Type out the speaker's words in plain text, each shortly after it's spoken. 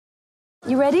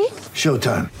You ready?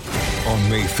 Showtime. On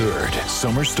May 3rd,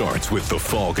 summer starts with The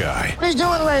Fall Guy. Let's do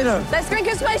it later. Let's drink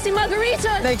a spicy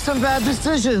margarita. Make some bad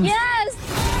decisions.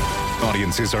 Yes!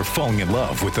 Audiences are falling in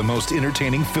love with the most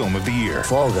entertaining film of the year.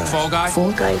 Fall Guy. Fall Guy?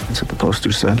 Fall Guy. That's what the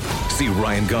poster said. See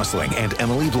Ryan Gosling and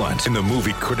Emily Blunt in the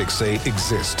movie critics say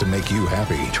exists to make you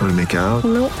happy. Trying to make it out?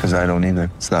 Nope. Because I don't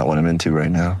either. It's not what I'm into right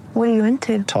now. What are you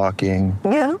into? Talking.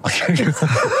 Yeah.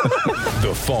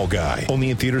 The Fall Guy.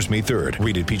 Only in theaters May 3rd.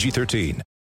 Rated PG-13.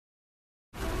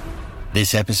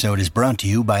 This episode is brought to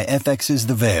you by FX's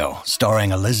The Veil, starring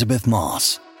Elizabeth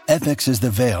Moss. FX's The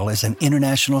Veil is an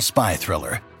international spy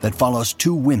thriller that follows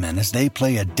two women as they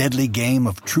play a deadly game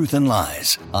of truth and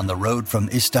lies on the road from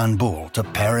Istanbul to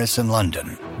Paris and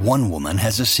London. One woman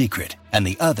has a secret, and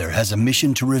the other has a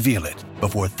mission to reveal it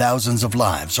before thousands of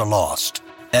lives are lost.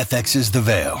 FX's The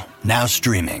Veil, now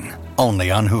streaming, only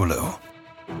on Hulu.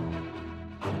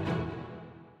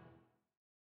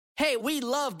 Hey, we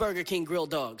love Burger King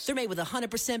grilled dogs. They're made with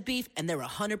 100% beef, and they're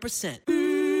 100%.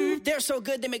 They're so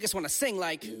good, they make us want to sing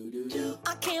like...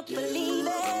 I can't believe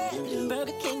it.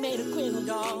 Burger King made a grilled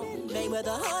dog. Made with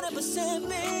 100%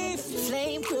 beef.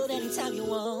 Flame grilled anytime you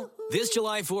want. This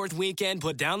July 4th weekend,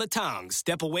 put down the tongs,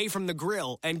 step away from the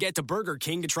grill, and get to Burger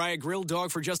King to try a grilled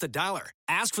dog for just $1.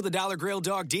 Ask for the $1 grilled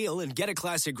dog deal and get a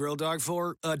classic grilled dog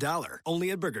for $1.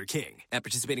 Only at Burger King. At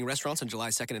participating restaurants on July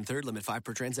 2nd and 3rd, limit 5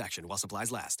 per transaction while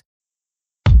supplies last.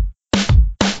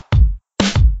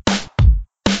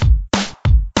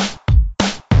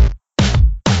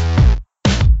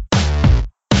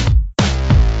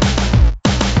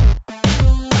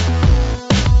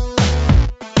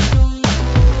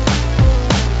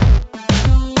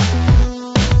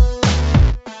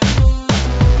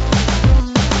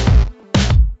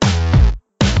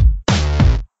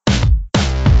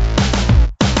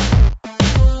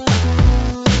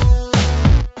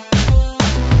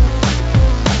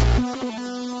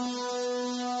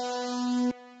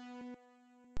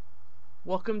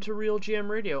 Welcome to Real GM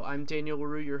Radio. I'm Daniel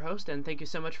LaRue, your host, and thank you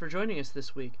so much for joining us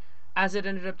this week. As it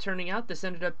ended up turning out, this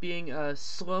ended up being a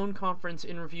Sloan Conference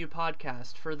in-review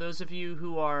podcast. For those of you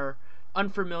who are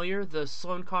unfamiliar, the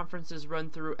Sloan Conference is run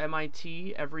through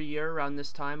MIT every year around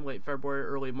this time, late February,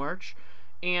 early March,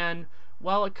 and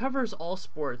while it covers all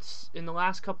sports, in the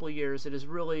last couple of years it has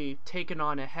really taken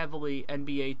on a heavily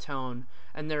NBA tone,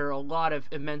 and there are a lot of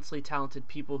immensely talented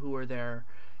people who are there.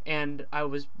 And I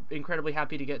was incredibly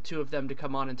happy to get two of them to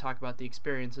come on and talk about the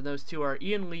experience. And those two are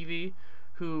Ian Levy,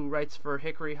 who writes for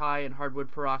Hickory High and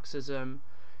Hardwood Paroxysm,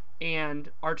 and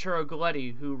Arturo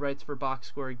Galletti, who writes for Box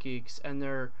Score Geeks. And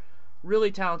they're really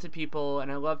talented people,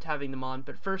 and I loved having them on.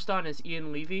 But first on is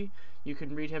Ian Levy. You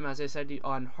can read him, as I said,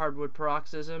 on Hardwood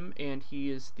Paroxysm, and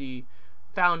he is the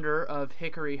founder of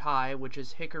Hickory High, which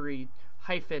is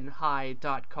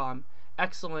hickory-high.com.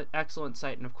 Excellent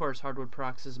site, and of course Hardwood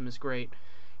Paroxysm is great.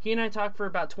 He and I talked for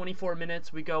about 24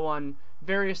 minutes. We go on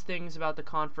various things about the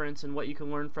conference and what you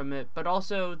can learn from it, but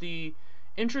also the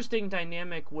interesting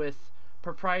dynamic with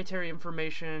proprietary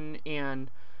information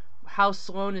and how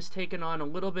Sloan has taken on a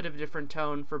little bit of a different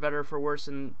tone, for better or for worse,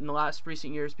 in the last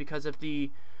recent years because of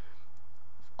the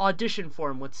audition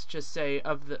form, let's just say,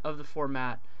 of the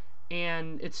format.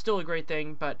 And it's still a great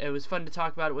thing, but it was fun to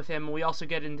talk about it with him. And we also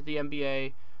get into the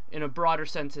NBA in a broader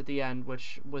sense at the end,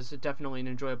 which was definitely an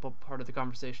enjoyable part of the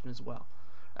conversation as well.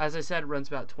 As I said, it runs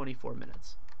about 24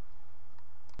 minutes.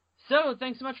 So,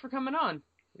 thanks so much for coming on.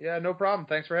 Yeah, no problem.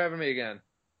 Thanks for having me again.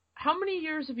 How many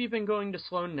years have you been going to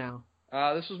Sloan now?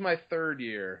 This was my third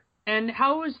year. And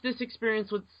how was this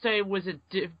experience, was it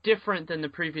different than the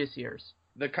previous years?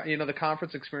 The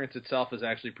conference experience itself is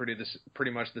actually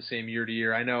pretty much the same year to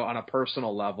year. I know on a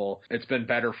personal level, it's been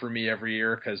better for me every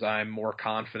year because I'm more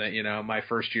confident. My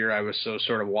first year I was so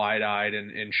sort of wide-eyed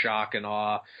and in shock and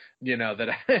awe, that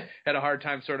I had a hard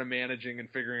time sort of managing and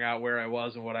figuring out where I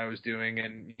was and what I was doing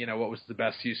and, what was the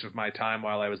best use of my time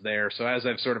while I was there. So as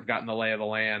I've sort of gotten the lay of the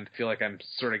land, I feel like I'm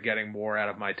sort of getting more out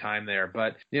of my time there.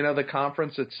 But, the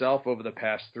conference itself over the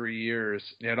past 3 years,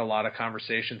 I had a lot of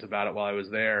conversations about it while I was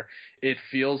there. It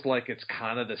feels like it's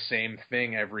kind of the same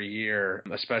thing every year,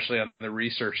 especially on the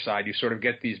research side. You sort of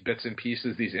get these bits and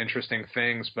pieces, these interesting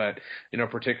things, but,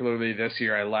 particularly this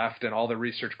year I left and all the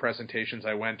research presentations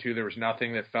I went to, there was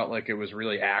nothing that felt like it was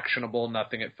really actionable,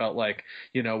 nothing it felt like,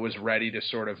 was ready to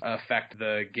sort of affect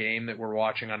the game that we're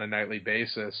watching on a nightly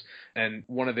basis. And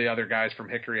one of the other guys from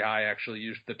Hickory High actually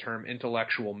used the term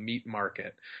intellectual meat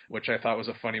market, which I thought was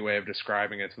a funny way of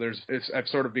describing it. So I've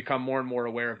sort of become more and more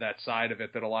aware of that side of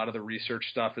it, that a lot of the research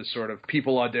research stuff is sort of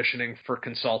people auditioning for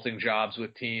consulting jobs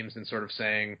with teams and sort of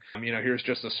saying, here's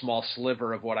just a small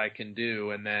sliver of what I can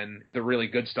do. And then the really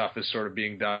good stuff is sort of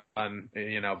being done,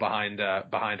 behind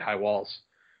high walls.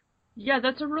 Yeah,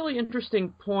 that's a really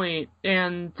interesting point.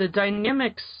 And the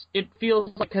dynamics, it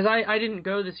feels like, because I didn't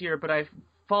go this year, but I've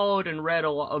followed and read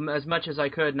as much as I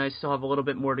could, and I still have a little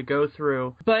bit more to go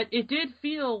through. But it did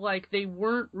feel like they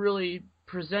weren't really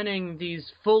presenting these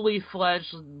fully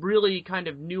fledged, really kind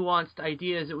of nuanced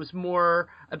ideas. It was more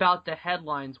about the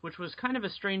headlines, which was kind of a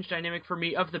strange dynamic for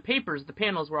me. Of the papers, the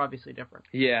panels were obviously different.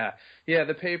 Yeah,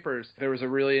 the papers. There was a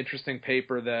really interesting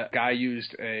paper that guy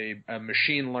used a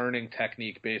machine learning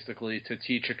technique basically to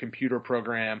teach a computer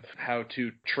program how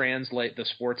to translate the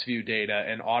sports view data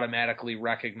and automatically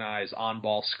recognize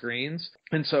on-ball screens.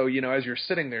 And so, as you're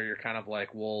sitting there, you're kind of like,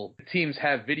 well, teams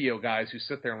have video guys who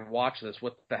sit there and watch this.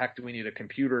 What the heck do we need a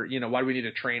computer? Why do we need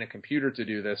to train a computer to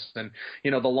do this? And,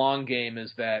 the long game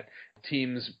is that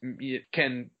teams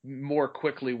can more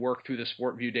quickly work through the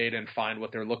sport view data and find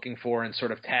what they're looking for and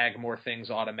sort of tag more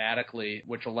things automatically,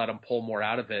 which will let them pull more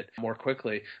out of it more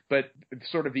quickly. But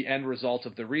sort of the end result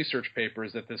of the research paper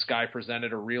is that this guy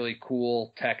presented a really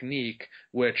cool technique,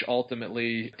 which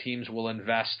ultimately teams will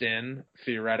invest in.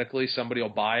 Theoretically, somebody will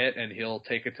buy it and he'll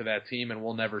take it to that team and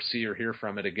we'll never see or hear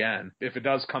from it again. If it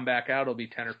does come back out, it'll be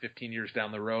 10 or 15 years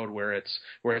down the road where it's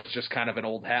just kind of an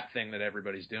old hat thing that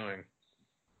everybody's doing.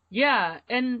 Yeah,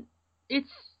 and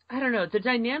I don't know, the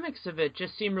dynamics of it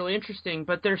just seem really interesting,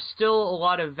 but there's still a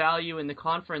lot of value in the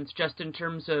conference just in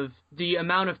terms of the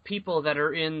amount of people that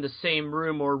are in the same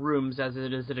room or rooms as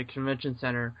it is at a convention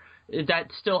center.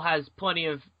 That still has plenty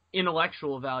of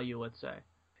intellectual value, let's say.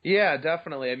 Yeah,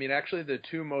 definitely. Actually, the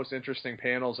two most interesting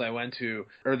panels I went to,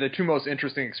 or the two most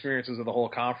interesting experiences of the whole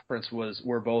conference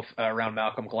were both around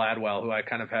Malcolm Gladwell, who I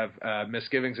kind of have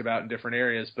misgivings about in different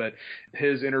areas, but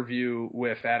his interview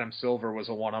with Adam Silver was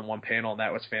a one-on-one panel, and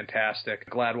that was fantastic.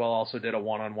 Gladwell also did a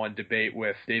one-on-one debate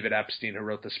with David Epstein, who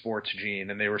wrote The Sports Gene,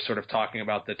 and they were sort of talking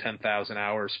about the 10,000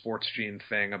 hours Sports Gene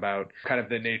thing, about kind of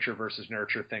the nature versus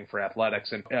nurture thing for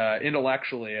athletics. And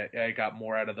intellectually, I got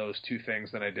more out of those two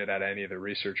things than I did out of any of the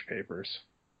research papers.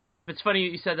 It's funny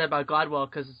you said that about Gladwell,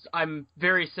 because I'm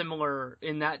very similar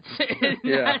in that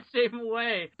that same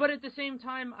way. But at the same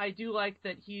time, I do like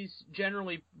that he's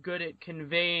generally good at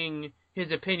conveying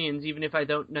his opinions, even if I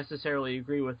don't necessarily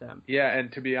agree with them. Yeah,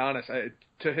 and to be honest,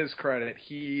 to his credit,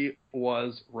 he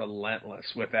was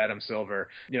relentless with Adam Silver.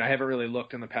 I haven't really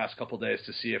looked in the past couple of days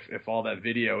to see if all that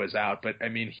video is out, but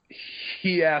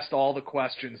he asked all the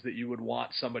questions that you would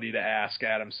want somebody to ask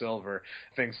Adam Silver.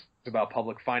 Things about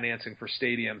public financing for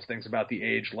stadiums, things about the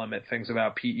age limit, things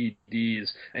about PEDs,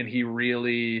 and he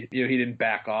really, he didn't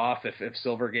back off. If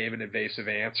Silver gave an evasive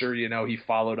answer, he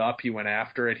followed up, he went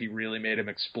after it, he really made him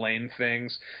explain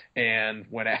things, and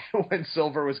when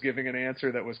Silver was giving an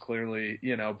answer that was clearly,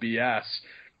 BS,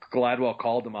 Gladwell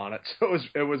called him on it. So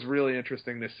it was really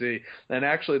interesting to see. And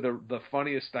actually the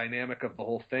funniest dynamic of the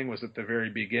whole thing was at the very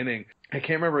beginning. I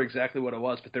can't remember exactly what it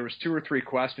was, but there was 2 or 3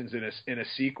 questions in a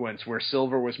sequence where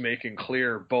Silver was making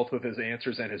clear, both with his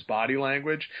answers and his body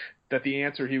language, that the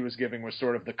answer he was giving was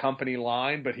sort of the company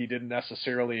line, but he didn't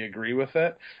necessarily agree with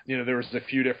it. There was a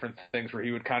few different things where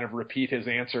he would kind of repeat his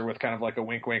answer with kind of like a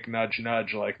wink, wink, nudge,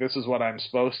 nudge, like this is what I'm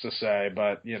supposed to say,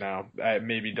 but, I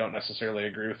maybe don't necessarily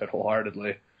agree with it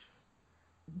wholeheartedly.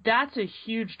 That's a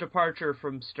huge departure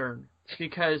from Stern,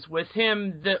 because with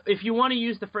him, if you want to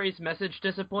use the phrase message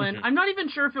discipline, I'm not even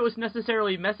sure if it was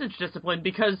necessarily message discipline,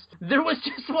 because there was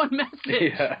just one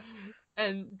message. Yeah.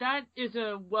 And that is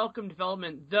a welcome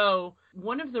development, though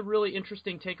one of the really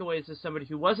interesting takeaways as somebody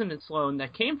who wasn't at Sloan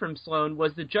that came from Sloan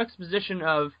was the juxtaposition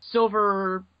of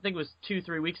Silver, I think it was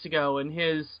 2-3 weeks ago, in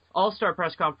his All-Star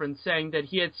press conference saying that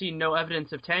he had seen no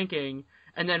evidence of tanking,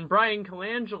 and then Brian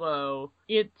Colangelo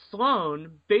at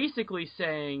Sloan basically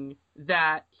saying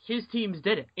that his teams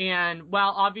did it. And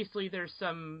while obviously there's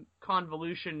some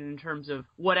convolution in terms of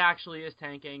what actually is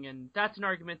tanking, and that's an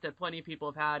argument that plenty of people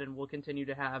have had and will continue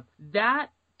to have,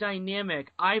 that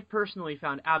dynamic I personally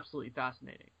found absolutely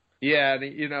fascinating. Yeah,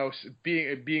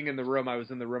 being in the room, I was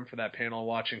in the room for that panel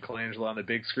watching Colangelo on the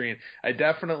big screen. I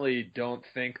definitely don't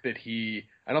think that he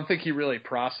really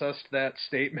processed that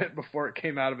statement before it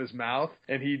came out of his mouth.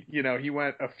 And he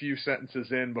went a few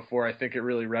sentences in before I think it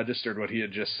really registered what he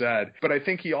had just said. But I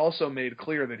think he also made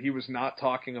clear that he was not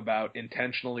talking about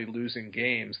intentionally losing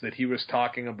games, that he was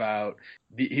talking about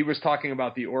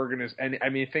the organization. And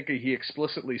I think he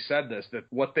explicitly said this, that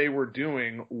what they were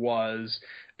doing was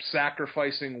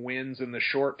sacrificing wins in the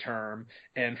short term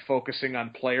and focusing on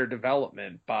player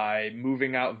development by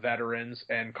moving out veterans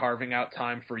and carving out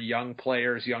time for young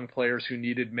players who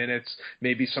needed minutes,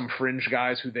 maybe some fringe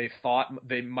guys who they thought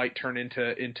they might turn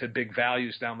into big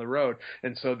values down the road.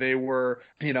 And so they were,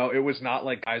 it was not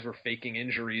like guys were faking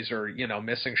injuries or,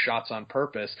 missing shots on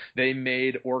purpose. They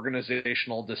made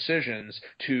organizational decisions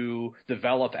to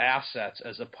develop assets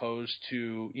as opposed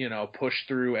to, push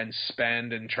through and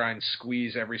spend and try and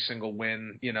squeeze every single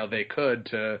win, they could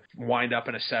to wind up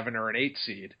in a 7 or an 8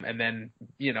 seed and then,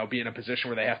 be in a position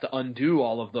where they have to undo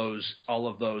all of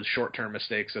those short-term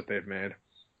mistakes that they've made.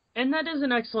 And that is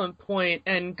an excellent point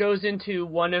and goes into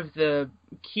one of the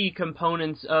key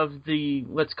components of the,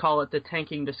 let's call it the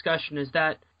tanking discussion, is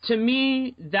that to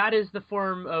me, that is the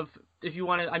form of, if you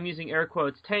want to, I'm using air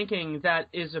quotes, tanking that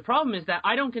is a problem, is that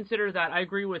I don't consider that, I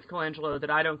agree with Colangelo that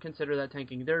I don't consider that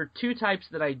tanking. There are two types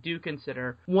that I do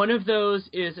consider. One of those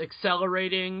is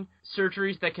accelerating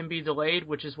surgeries that can be delayed,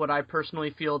 which is what I personally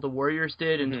feel the Warriors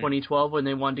did in 2012 when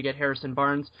they wanted to get Harrison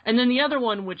Barnes. And then the other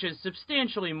one, which is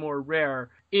substantially more rare,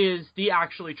 is the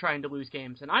actually trying to lose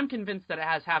games. And I'm convinced that it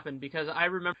has happened because I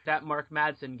remember that Mark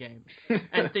Madsen game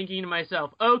and thinking to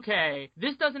myself, okay,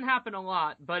 this doesn't happen a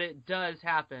lot, but it does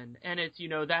happen. And it's,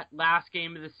 that last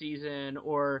game of the season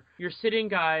or you're sitting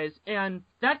guys. And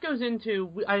that goes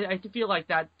into, I feel like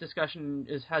that discussion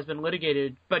has been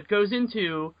litigated, but goes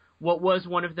into what was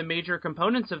one of the major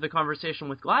components of the conversation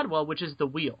with Gladwell, which is the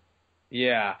wheel.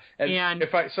 Yeah. And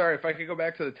if I could go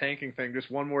back to the tanking thing,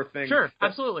 just one more thing. Sure,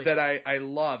 absolutely. That I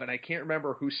love, and I can't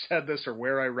remember who said this or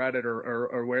where I read it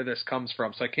or where this comes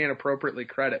from, so I can't appropriately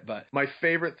credit, but my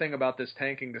favorite thing about this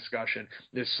tanking discussion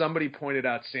is somebody pointed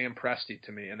out Sam Presti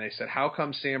to me, and they said, how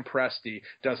come Sam Presti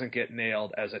doesn't get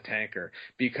nailed as a tanker?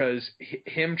 Because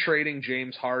him trading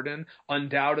James Harden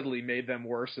undoubtedly made them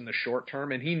worse in the short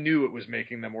term, and he knew it was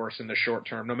making them worse in the short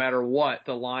term. No matter what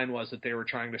the line was that they were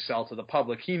trying to sell to the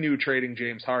public, he knew trading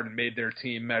James Harden made their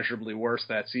team measurably worse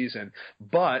that season.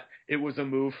 But it was a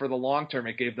move for the long term.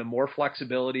 It gave them more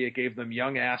flexibility. It gave them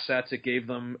young assets. It gave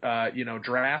them,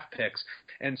 draft picks.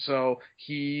 And so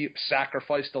he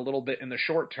sacrificed a little bit in the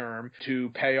short term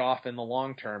to pay off in the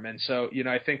long term. And so,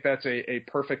 I think that's a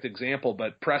perfect example.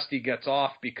 But Presti gets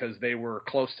off because they were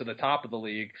close to the top of the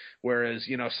league, whereas,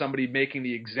 somebody making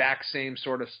the exact same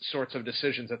sorts of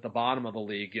decisions at the bottom of the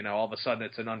league, all of a sudden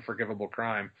it's an unforgivable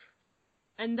crime.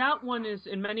 And that one is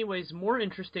in many ways more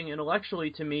interesting intellectually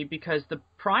to me because the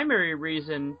primary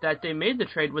reason that they made the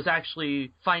trade was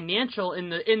actually financial in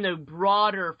the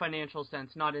broader financial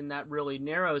sense, not in that really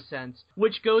narrow sense,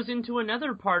 which goes into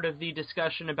another part of the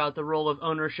discussion about the role of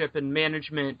ownership and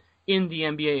management in the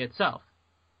NBA itself.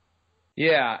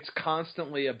 Yeah, it's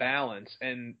constantly a balance.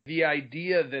 And the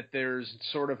idea that there's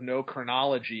sort of no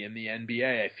chronology in the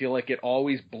NBA, I feel like it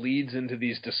always bleeds into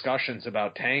these discussions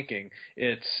about tanking.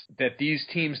 It's that these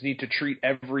teams need to treat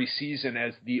every season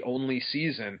as the only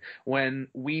season when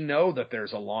we know that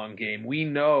there's a long game. We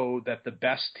know that the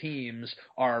best teams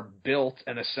are built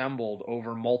and assembled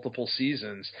over multiple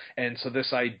seasons. And so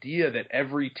this idea that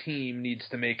every team needs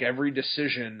to make every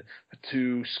decision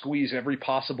to squeeze every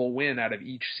possible win out of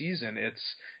each season,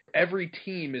 every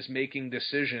team is making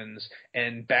decisions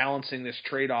and balancing this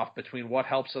trade-off between what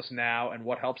helps us now and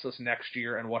what helps us next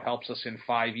year and what helps us in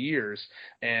 5 years.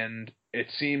 And it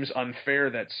seems unfair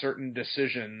that certain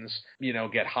decisions,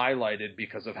 get highlighted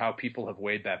because of how people have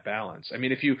weighed that balance. I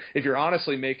mean, if you're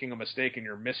honestly making a mistake and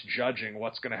you're misjudging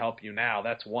what's going to help you now,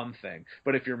 that's one thing.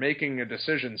 But if you're making a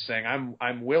decision saying,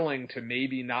 I'm willing to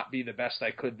maybe not be the best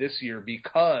I could this year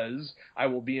because I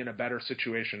will be in a better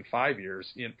situation 5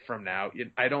 years from now,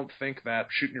 I don't think that's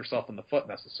shooting yourself in the foot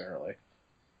necessarily.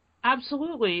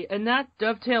 Absolutely, and that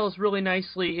dovetails really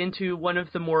nicely into one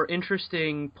of the more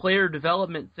interesting player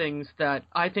development things that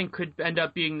I think could end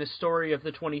up being the story of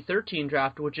the 2013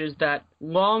 draft, which is that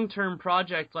long-term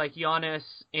project like Giannis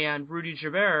and Rudy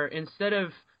Gobert, instead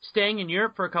of staying in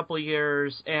Europe for a couple of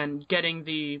years and getting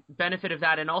the benefit of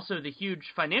that and also the huge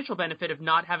financial benefit of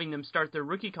not having them start their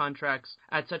rookie contracts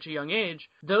at such a young age,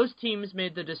 those teams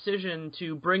made the decision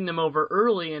to bring them over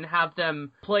early and have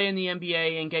them play in the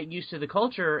NBA and get used to the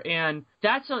culture. And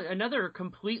that's another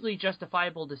completely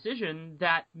justifiable decision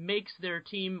that makes their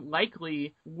team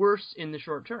likely worse in the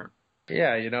short term.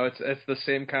 Yeah, it's the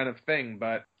same kind of thing,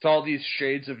 but it's all these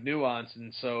shades of nuance,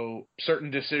 and so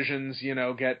certain decisions,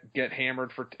 get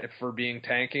hammered for being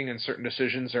tanking, and certain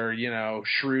decisions are,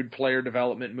 shrewd player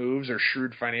development moves or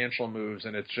shrewd financial moves,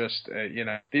 and it's just,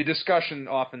 the discussion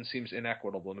often seems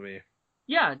inequitable to me.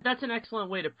 Yeah, that's an excellent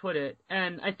way to put it,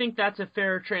 and I think that's a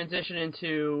fair transition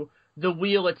into the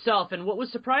wheel itself. And what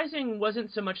was surprising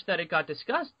wasn't so much that it got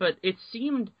discussed, but it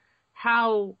seemed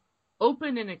how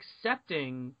open and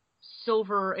accepting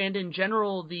Silver and in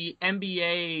general the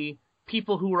NBA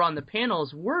people who were on the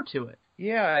panels were to it.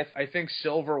 Yeah, I think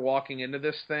Silver walking into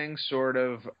this thing sort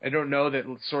of, I don't know that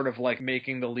sort of like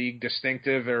making the league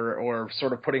distinctive or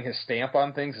sort of putting his stamp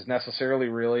on things is necessarily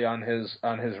really on his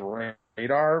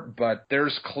radar, but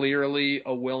there's clearly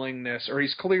a willingness, or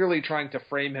he's clearly trying to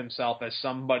frame himself as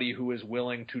somebody who is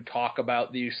willing to talk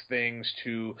about these things,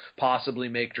 to possibly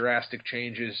make drastic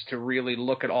changes, to really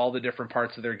look at all the different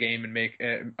parts of their game and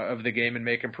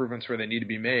make improvements where they need to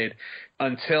be made.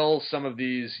 Until some of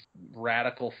these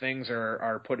radical things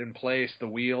are put in place, the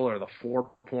wheel or the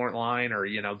 4-point line, or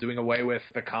doing away with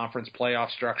the conference playoff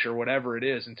structure, whatever it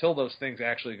is, until those things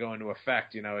actually go into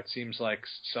effect, it seems like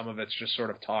some of it's just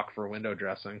sort of talk for window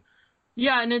dressing.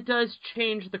 Yeah, and it does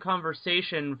change the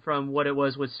conversation from what it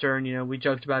was with Stern. We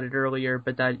joked about it earlier,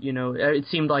 but that, it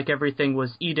seemed like everything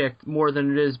was edict more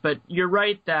than it is. But you're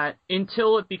right that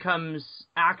until it becomes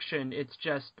action, it's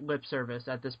just lip service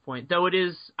at this point. Though it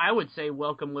is, I would say,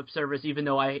 welcome lip service, even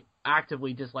though I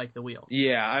actively dislike the wheel.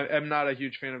 Yeah, I'm not a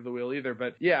huge fan of the wheel either,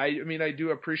 but yeah, I mean, I do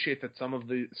appreciate that some of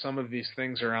these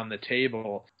things are on the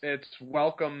table. It's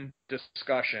welcome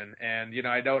discussion, and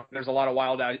there's a lot of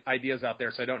wild ideas out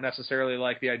there, so I don't necessarily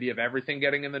like the idea of everything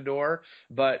getting in the door,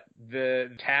 but the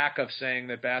tack of saying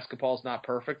that basketball's not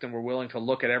perfect and we're willing to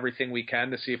look at everything we can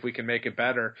to see if we can make it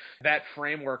better, that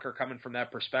framework, or coming from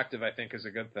that perspective, I think is a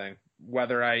good thing,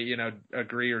 whether I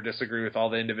agree or disagree with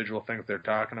all the individual things they're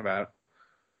talking about.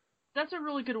 That's a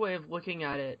really good way of looking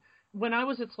at it. When I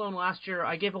was at Sloan last year,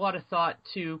 I gave a lot of thought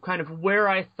to kind of where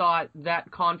I thought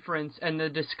that conference and the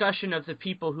discussion of the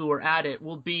people who are at it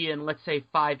will be in, let's say,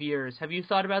 5 years. Have you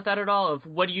thought about that at all? Of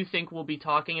what do you think we'll be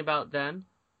talking about then?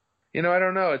 I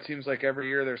don't know. It seems like every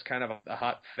year there's kind of a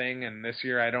hot thing, and this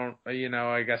year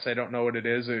I guess I don't know what it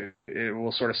is.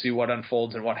 We'll sort of see what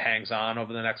unfolds and what hangs on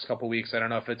over the next couple of weeks. I don't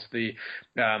know if it's the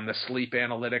sleep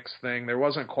analytics thing. There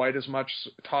wasn't quite as much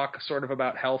talk sort of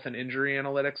about health and injury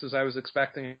analytics as I was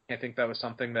expecting. I think that was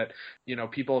something that,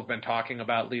 people have been talking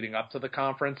about leading up to the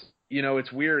conference.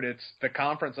 It's weird. It's the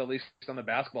conference, at least on the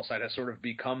basketball side, has sort of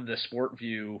become the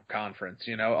SportView conference.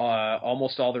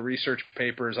 Almost all the research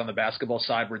papers on the basketball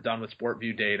side were done with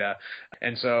SportView data.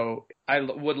 And so I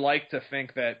would like to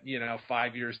think that,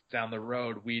 5 years down the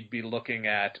road, we'd be looking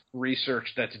at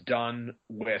research that's done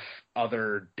with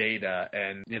other data.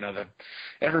 And, that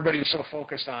everybody's so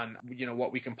focused on,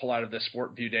 what we can pull out of the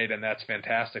SportView data, and that's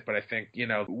fantastic. But I think,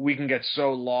 we can get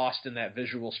so lost in that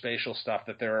visual spatial stuff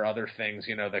that there are other things,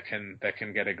 that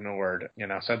can get ignored.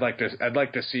 So I'd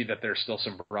like to see that there's still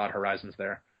some broad horizons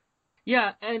there.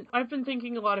 Yeah, and I've been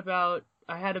thinking a lot about,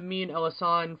 I had Amin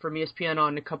Elhassan from ESPN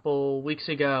on a couple weeks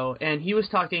ago, and he was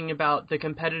talking about the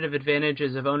competitive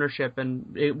advantages of ownership,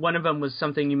 and one of them was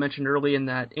something you mentioned early in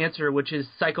that answer, which is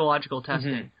psychological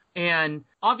testing. Mm-hmm. And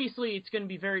obviously it's going to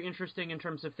be very interesting in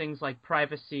terms of things like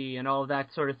privacy and all of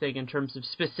that sort of thing in terms of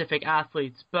specific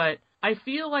athletes, but I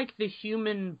feel like the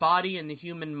human body and the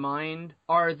human mind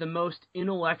are the most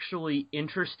intellectually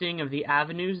interesting of the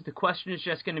avenues. The question is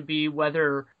just going to be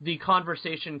whether the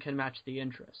conversation can match the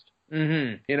interest.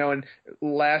 Mm-hmm. And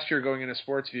last year going into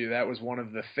SportsView, that was one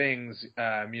of the things,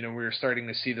 we were starting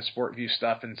to see the SportView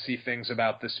stuff and see things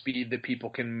about the speed that people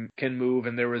can move.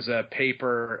 And there was a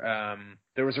paper,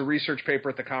 there was a research paper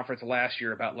at the conference last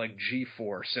year about like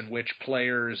G-force and which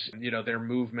players, their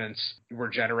movements were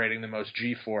generating the most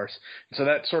G-force. So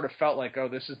that sort of felt like,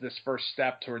 this is this first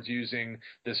step towards using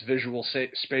this visual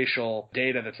spatial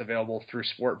data that's available through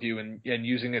SportView and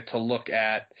using it to look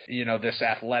at, this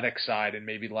athletic side and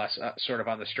maybe less sort of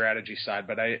on the strategy side.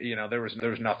 But there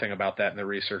was nothing about that in the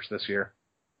research this year.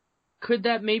 Could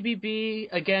that maybe be,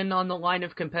 again, on the line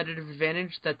of competitive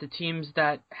advantage, that the teams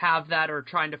that have that are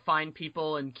trying to find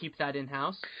people and keep that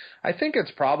in-house? I think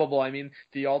it's probable. I mean,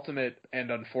 the ultimate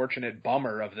and unfortunate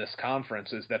bummer of this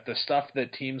conference is that the stuff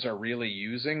that teams are really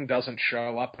using doesn't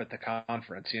show up at the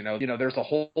conference. There's a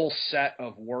whole set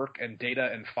of work and data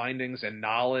and findings and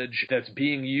knowledge that's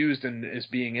being used and is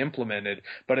being implemented,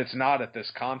 but it's not at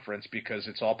this conference because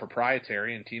it's all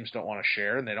proprietary and teams don't want to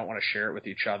share, and they don't want to share it with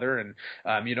each other, and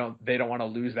they don't want to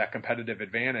lose that competitive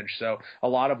advantage. So a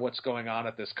lot of what's going on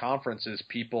at this conference is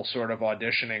people sort of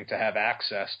auditioning to have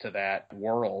access to that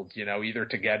world, either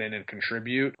to get in and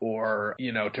contribute or,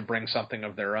 to bring something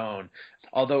of their own.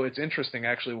 Although it's interesting,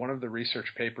 actually, one of the research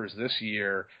papers this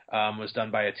year was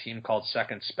done by a team called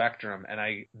Second Spectrum,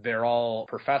 and they're all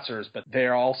professors, but they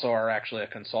also are actually a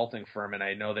consulting firm, and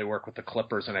I know they work with the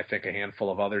Clippers and I think a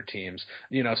handful of other teams.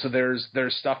 So there's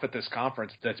stuff at this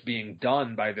conference that's being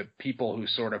done by the people who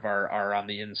sort of are are on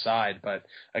the inside. But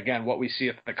again, what we see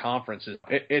at the conference is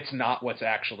it's not what's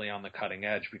actually on the cutting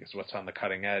edge, because what's on the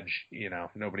cutting edge,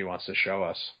 nobody wants to show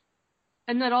us.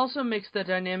 And that also makes the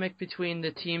dynamic between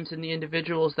the teams and the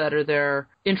individuals that are there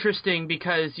interesting,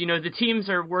 because, the teams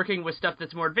are working with stuff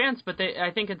that's more advanced, but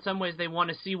I think in some ways they want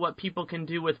to see what people can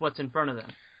do with what's in front of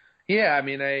them. Yeah, I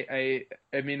mean,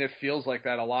 it feels like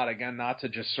that a lot. Again, not to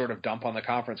just sort of dump on the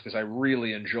conference, because I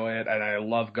really enjoy it and I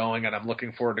love going, and I'm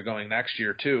looking forward to going next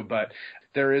year too. But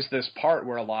there is this part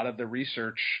where a lot of the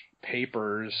research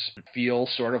papers feel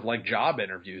sort of like job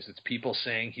interviews. It's people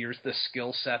saying, here's the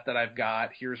skill set that I've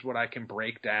got, here's what I can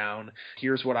break down,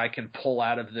 here's what I can pull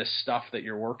out of this stuff that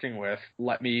you're working with.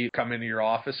 Let me come into your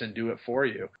office and do it for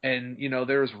you. And,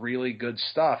 there's really good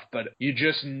stuff, but you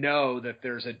just know that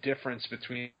there's a difference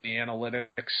between the analytics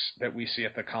that we see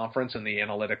at the conference and the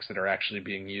analytics that are actually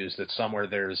being used. That somewhere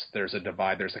there's a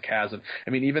divide, there's a chasm. I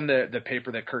mean, even the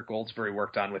paper that Kurt Goldsberry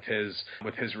worked on with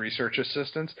his research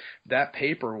assistants, that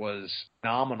paper was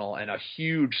phenomenal and a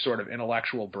huge sort of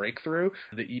intellectual breakthrough,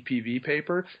 the EPV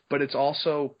paper, but it's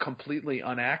also completely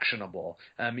unactionable.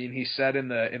 I mean, he said in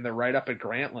the write-up at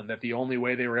Grantland that the only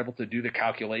way they were able to do the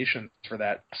calculations for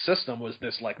that system was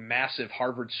this like massive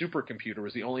Harvard supercomputer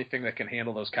was the only thing that can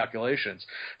handle those calculations.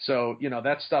 So,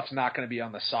 that stuff's not going to be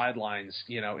on the sidelines,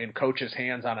 in coaches'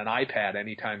 hands on an iPad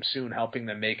anytime soon, helping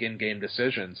them make in-game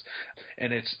decisions.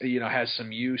 And it's, has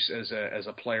some use as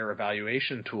a player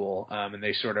evaluation tool. And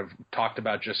they sort of talked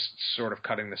about just sort of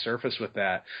cutting the surface with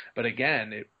that. But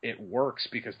again, it works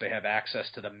because they have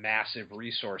access to the massive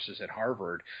resources at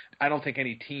Harvard. I don't think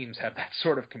any teams have that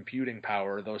sort of computing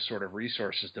power, those sort of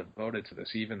resources devoted to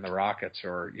this, even the Rockets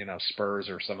or, Spurs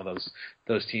or some of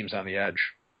those teams on the edge.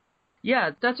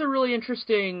 Yeah, that's a really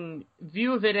interesting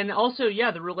view of it. And also,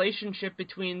 the relationship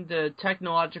between the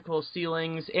technological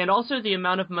ceilings and also the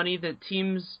amount of money that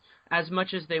teams, as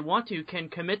much as they want to, can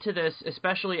commit to this,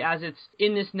 especially as it's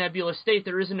in this nebulous state.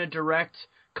 There isn't a direct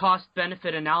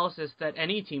cost-benefit analysis that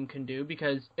any team can do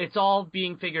because it's all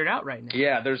being figured out right now.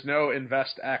 Yeah, there's no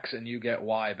invest X and you get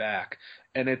Y back.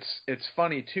 And it's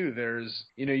funny, too. There's,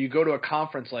 you go to a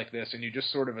conference like this and you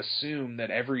just sort of assume that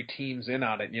every team's in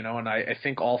on it, and I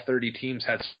think all 30 teams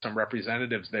had some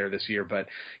representatives there this year. But,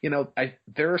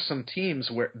 there are some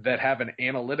teams that have an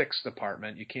analytics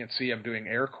department. You can't see I'm doing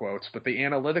air quotes, but the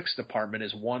analytics department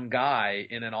is one guy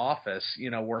in an office,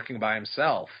 working by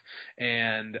himself.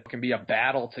 And it can be a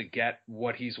battle to get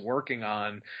what he's working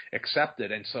on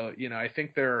accepted. And so, I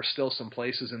think there are still some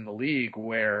places in the league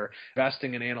where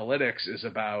investing in analytics is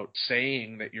about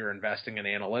saying that you're investing in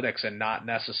analytics and not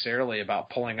necessarily about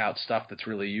pulling out stuff that's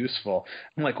really useful.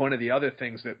 Like one of the other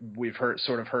things that we've heard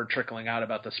trickling out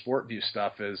about the SportView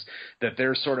stuff is that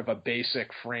there's sort of a basic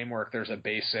framework. There's a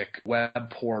basic web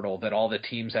portal that all the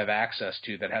teams have access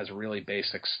to that has really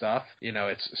basic stuff.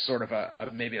 It's sort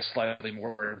of maybe a slightly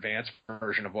more advanced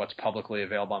version of what's publicly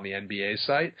available on the NBA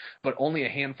site, but only a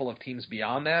handful of teams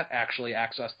beyond that actually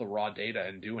access the raw data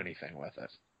and do anything with it.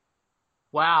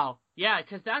 Wow. Yeah,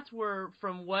 because that's where,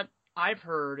 from what I've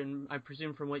heard, and I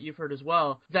presume from what you've heard as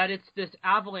well, that it's this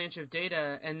avalanche of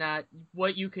data and that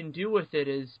what you can do with it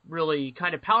is really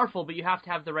kind of powerful, but you have to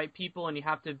have the right people and you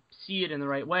have to see it in the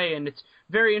right way. And it's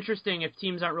very interesting if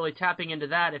teams aren't really tapping into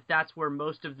that, if that's where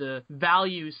most of the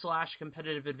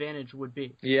value/competitive advantage would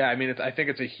be. Yeah, I mean, I think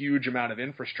it's a huge amount of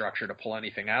infrastructure to pull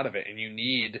anything out of it. And you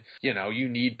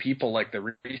need people like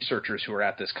the researchers who are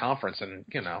at this conference, and,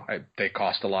 they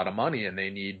cost a lot of money and they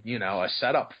need, a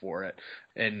setup for it.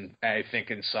 And I think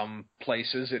in some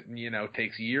places it,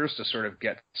 takes years to sort of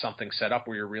get something set up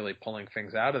where you're really pulling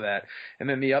things out of that. And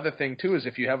then the other thing, too, is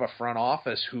if you have a front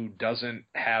office who doesn't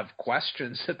have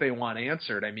questions that they want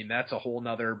answered, I mean, that's a whole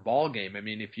nother ballgame. I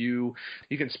mean, if you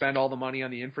can spend all the money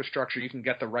on the infrastructure, you can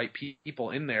get the right people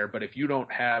in there. But if you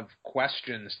don't have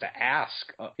questions to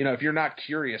ask, if you're not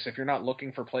curious, if you're not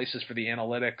looking for places for the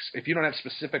analytics, if you don't have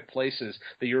specific places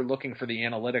that you're looking for the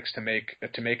analytics to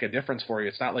make a difference for you,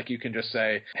 it's not like you can just say,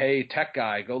 hey, tech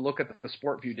guy, go look at the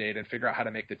SportView data and figure out how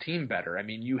to make the team better. I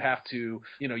mean, you have to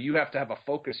have a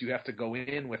focus. You have to go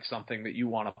in with something that you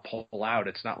want to pull out.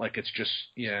 It's not like it's just,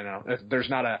 there's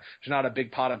not a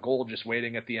big pot of gold just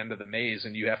waiting at the end of the maze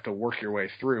and you have to work your way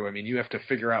through. I mean, you have to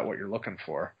figure out what you're looking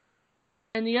for.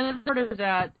 And the other part of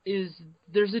that is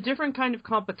there's a different kind of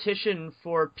competition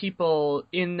for people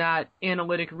in that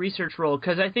analytic research role,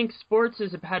 because I think sports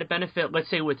has had a benefit, let's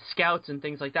say with scouts and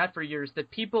things like that for years,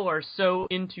 that people are so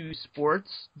into sports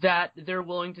that they're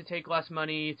willing to take less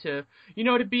money to,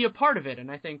 to be a part of it. And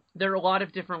I think there are a lot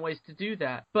of different ways to do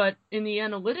that. But in the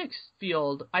analytics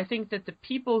field, I think that the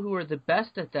people who are the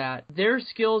best at that, their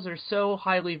skills are so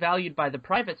highly valued by the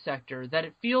private sector that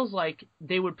it feels like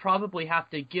they would probably have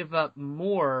to give up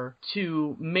more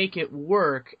to make it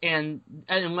work, and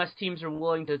unless teams are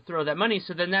willing to throw that money,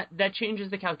 so then that changes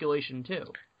the calculation too.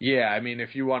 Yeah, I mean,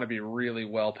 if you want to be really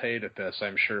well paid at this,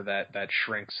 I'm sure that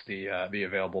shrinks the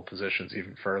available positions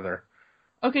even further.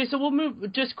 Okay, so we'll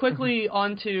move just quickly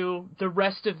on to the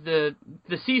rest of the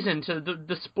season, to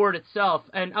the sport itself.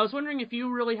 And I was wondering if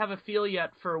you really have a feel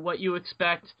yet for what you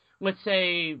expect, let's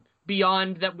say,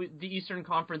 beyond the Eastern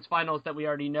Conference Finals that we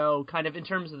already know, kind of in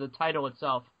terms of the title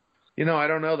itself. I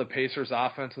don't know. The Pacers'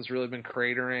 offense has really been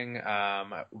cratering.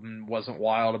 Wasn't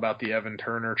wild about the Evan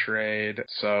Turner trade.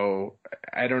 So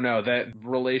I don't know. That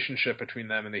relationship between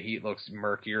them and the Heat looks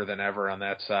murkier than ever on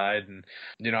that side. And,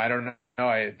 I don't know.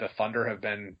 The Thunder have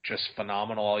been just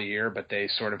phenomenal all year, but they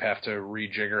sort of have to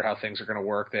rejigger how things are going to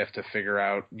work. They have to figure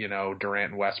out,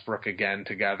 Durant and Westbrook again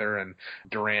together, and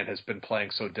Durant has been playing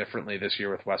so differently this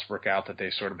year with Westbrook out that they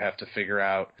sort of have to figure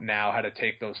out now how to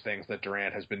take those things that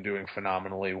Durant has been doing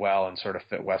phenomenally well and sort of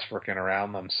fit Westbrook in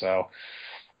around them. So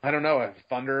I don't know.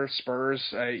 Thunder,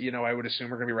 Spurs, I would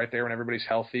assume are going to be right there when everybody's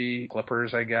healthy.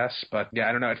 Clippers, I guess. But yeah,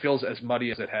 I don't know. It feels as muddy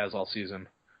as it has all season.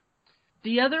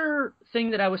 The other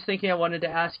thing that I was thinking I wanted to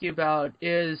ask you about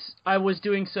is I was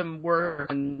doing some work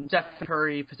on Stephen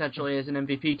Curry potentially as an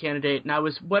MVP candidate,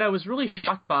 and what I was really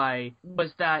shocked by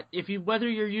was that whether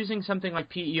you're using something like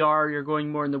PER or you're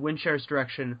going more in the win shares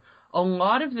direction, a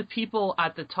lot of the people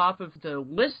at the top of the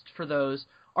list for those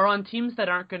are on teams that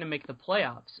aren't going to make the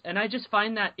playoffs. And I just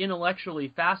find that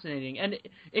intellectually fascinating. And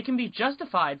it can be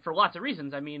justified for lots of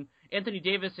reasons. I mean, Anthony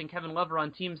Davis and Kevin Love are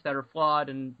on teams that are flawed,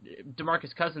 and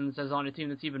DeMarcus Cousins is on a team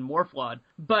that's even more flawed.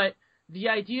 But the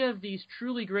idea of these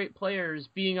truly great players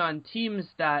being on teams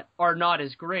that are not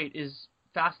as great is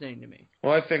fascinating to me.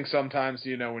 Well, I think sometimes,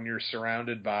 when you're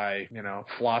surrounded by,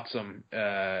 flotsam,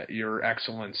 your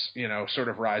excellence, sort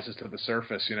of rises to the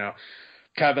surface,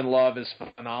 Kevin Love is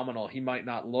phenomenal. He might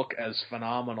not look as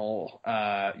phenomenal,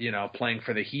 playing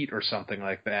for the Heat or something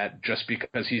like that, just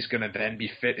because he's going to then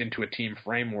be fit into a team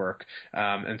framework.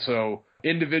 And so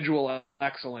individual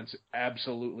excellence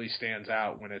absolutely stands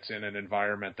out when it's in an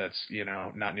environment that's,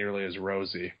 not nearly as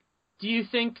rosy. Do you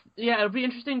think, it'll be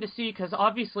interesting to see, because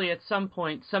obviously at some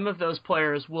point some of those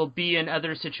players will be in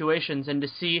other situations, and to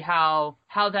see how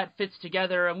that fits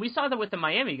together. And we saw that with the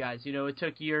Miami guys. It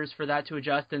took years for that to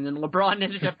adjust, and then LeBron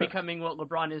ended up becoming what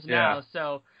LeBron is now. Yeah.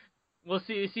 So we'll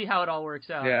see how it all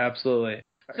works out. Yeah, absolutely.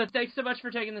 So thanks so much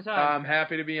for taking the time. I'm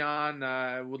happy to be on.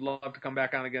 Would love to come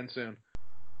back on again soon.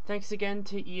 Thanks again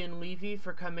to Ian Levy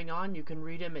for coming on. You can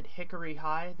read him at Hickory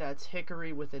High. That's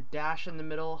Hickory with a dash in the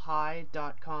middle,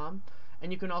 high.com.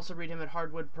 And you can also read him at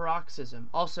Hardwood Paroxysm.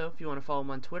 Also, if you want to follow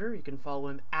him on Twitter, you can follow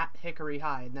him at Hickory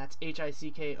High, and that's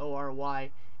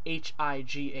HICKORYHIGH.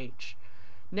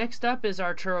 Next up is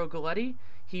Arturo Galletti.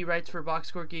 He writes for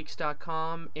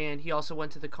BoxScoreGeeks.com, and he also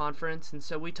went to the conference. And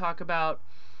so we talk about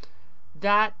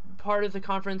that part of the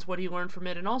conference, what he learned from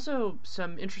it, and also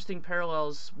some interesting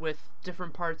parallels with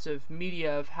different parts of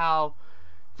media of how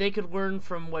they could learn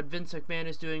from what Vince McMahon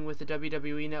is doing with the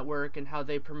WWE Network and how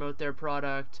they promote their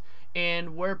product,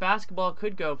 and where basketball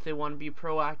could go if they want to be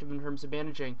proactive in terms of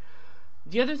managing.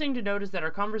 The other thing to note is that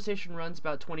our conversation runs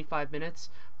about 25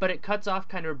 minutes, but it cuts off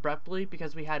kind of abruptly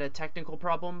because we had a technical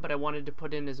problem, but I wanted to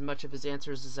put in as much of his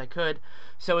answers as I could.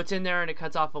 So it's in there and it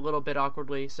cuts off a little bit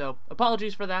awkwardly, so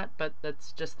apologies for that, but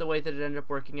that's just the way that it ended up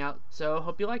working out. So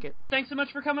hope you like it. Thanks so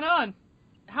much for coming on.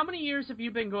 How many years have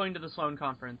you been going to the Sloan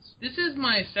Conference? This is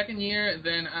my second year,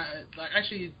 then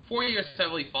actually 4 years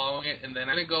heavily following it, and then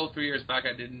I didn't go 3 years back.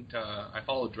 I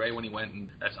followed Dre when he went, and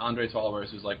that's Andre Tolvers,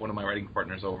 who's like one of my writing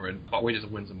partners over in Wages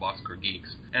of Wins and Box Score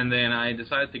Geeks. And then I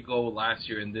decided to go last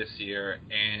year and this year,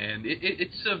 and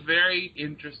it's a very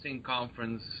interesting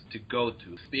conference to go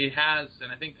to. It has, and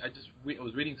I think I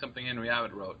was reading something Henry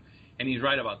Abbott wrote, and he's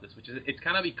right about this, which is it's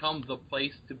kind of become the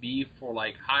place to be for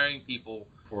like hiring people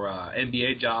for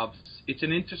NBA jobs. It's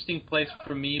an interesting place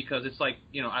for me because it's like,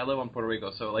 I live in Puerto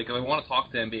Rico, so like if I want to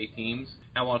talk to NBA teams,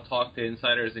 I want to talk to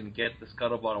insiders and get the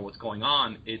scuttlebutt on what's going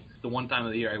on, it's the one time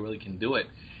of the year I really can do it.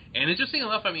 And interesting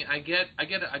enough, I mean, I get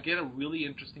a really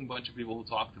interesting bunch of people who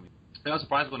talk to me. I was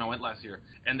surprised when I went last year,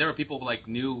 and there were people who like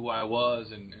knew who I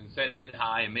was and said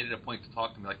hi and made it a point to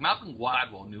talk to me. Like Malcolm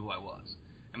Gladwell knew who I was.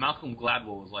 And Malcolm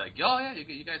Gladwell was like, oh, yeah,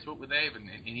 you guys wrote with Abe, and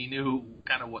he knew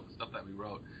kind of what the stuff that we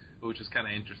wrote, which was kind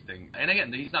of interesting. And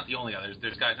again, he's not the only guy.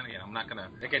 There's guys, and again, I'm not going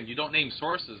to, again, you don't name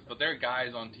sources, but there are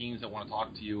guys on teams that want to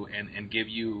talk to you and give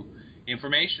you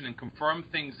information and confirm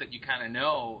things that you kind of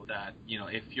know that,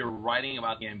 if you're writing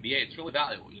about the NBA, it's really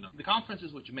valuable. The conference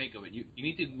is what you make of it. You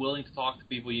need to be willing to talk to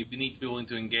people. You need to be willing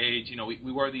to engage.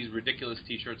 We wear these ridiculous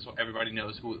T-shirts so everybody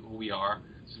knows who we are.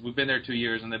 So we've been there 2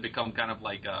 years, and they've become kind of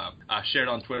like shared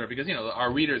on Twitter because,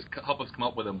 our readers help us come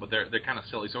up with them, but they're kind of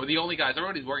silly. So we're the only guys.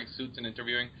 Everybody's wearing suits and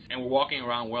interviewing, and we're walking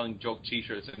around wearing joke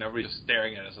T-shirts, and everybody's just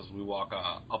staring at us as we walk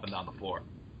up and down the floor.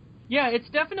 Yeah, it's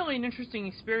definitely an interesting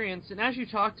experience, and as you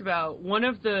talked about, one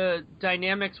of the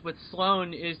dynamics with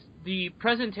Sloan is the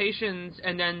presentations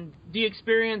and then the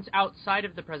experience outside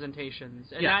of the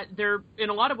presentations, and that they're, in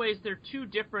a lot of ways, they're two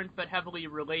different but heavily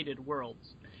related worlds.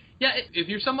 Yeah, if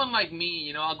you're someone like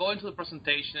me, I'll go into the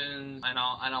presentations and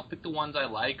I'll pick the ones I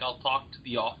like. I'll talk to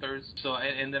the authors,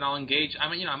 and then I'll engage.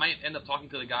 I mean, I might end up talking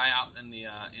to the guy out on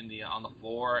the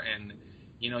floor, and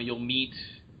you'll meet.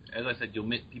 As I said, you'll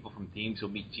meet people from teams, you'll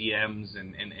meet GMs,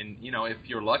 and if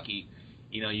you're lucky,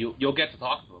 you'll get to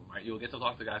talk to them, right? You'll get to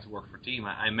talk to guys who work for a team.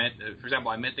 I met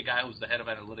the guy who's the head of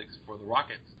analytics for the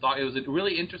Rockets. Thought it was a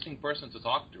really interesting person to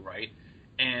talk to, right?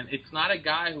 And it's not a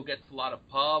guy who gets a lot of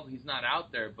pub. He's not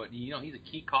out there, but he's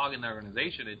a key cog in the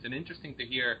organization. It's interesting to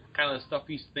hear kind of the stuff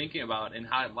he's thinking about and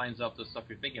how it lines up to the stuff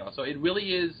you're thinking about. So it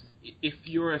really is, if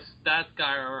you're a stats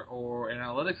guy or an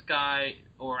analytics guy,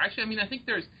 or actually, I mean, I think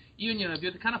there's even, if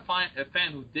you're the kind of a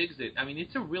fan who digs it, I mean,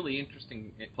 it's a really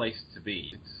interesting place to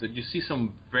be. You see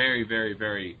some very, very,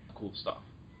 very cool stuff.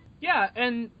 Yeah,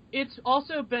 and it's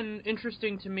also been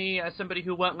interesting to me as somebody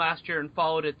who went last year and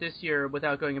followed it this year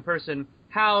without going in person,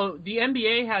 how the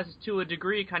NBA has, to a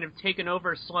degree, kind of taken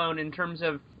over Sloan in terms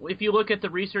of, if you look at the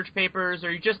research papers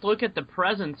or you just look at the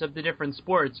presence of the different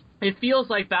sports, it feels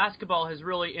like basketball has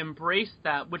really embraced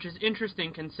that, which is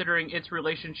interesting considering its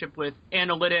relationship with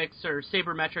analytics or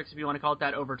sabermetrics, if you want to call it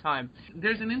that, over time.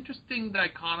 There's an interesting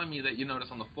dichotomy that you notice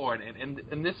on the floor,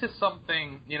 and this is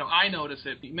something, I notice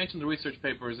it. You mentioned the research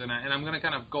papers, and I'm going to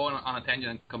kind of go on a tangent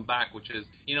and come back, which is,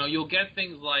 you'll get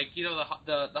things like,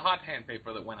 the hot hand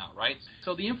paper that went out, right?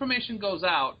 So the information goes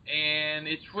out, and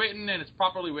it's written, and it's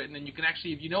properly written, and you can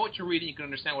actually, if you know what you're reading, you can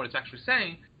understand what it's actually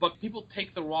saying, but people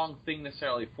take the wrong thing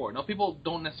necessarily for it. No, people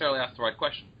don't necessarily ask the right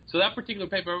question. So that particular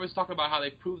paper, everyone's talking about how they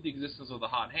proved the existence of the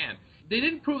hot hand. They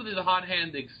didn't prove that the hot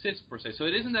hand exists, per se, so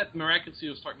it isn't that miraculously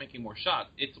you'll start making more shots.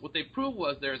 It's what they proved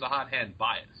was there's a hot hand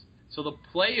bias. So the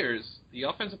players, the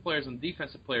offensive players and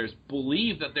defensive players,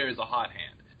 believe that there is a hot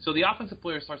hand. So the offensive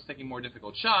player starts taking more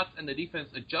difficult shots, and the defense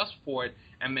adjusts for it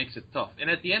and makes it tough. And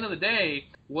at the end of the day,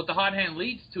 what the hot hand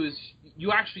leads to is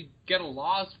you actually get a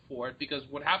loss for it, because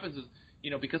what happens is,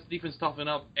 because the defense toughen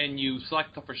up and you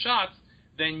select tougher shots,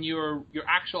 then your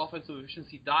actual offensive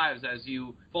efficiency dives as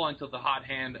you fall into the hot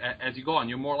hand as you go on.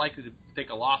 You're more likely to take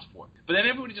a loss for it. But then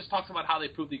everybody just talks about how they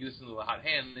prove the existence of the hot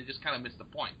hand, and they just kind of miss the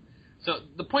point. So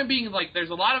the point being, like, there's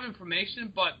a lot of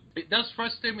information, but it does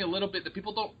frustrate me a little bit that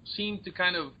people don't seem to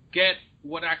kind of get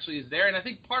what actually is there. And I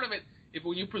think part of it, if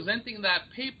when you're presenting that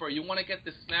paper, you want to get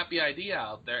this snappy idea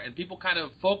out there, and people kind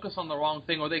of focus on the wrong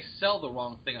thing, or they sell the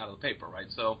wrong thing out of the paper, right?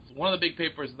 So one of the big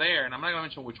papers there, and I'm not going to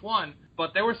mention which one,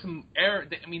 but there were some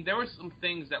there were some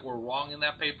things that were wrong in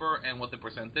that paper and what they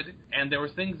presented, and there were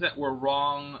things that were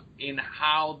wrong in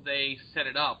how they set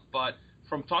it up, but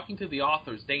from talking to the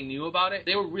authors, they knew about it.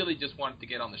 They were really just wanted to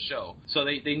get on the show. So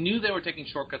they knew they were taking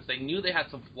shortcuts. They knew they had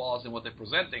some flaws in what they're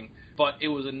presenting, but it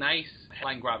was a nice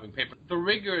headline-grabbing paper. The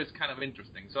rigor is kind of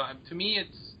interesting. So to me,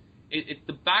 it's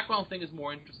the background thing is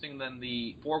more interesting than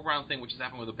the foreground thing, which is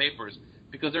happening with the papers,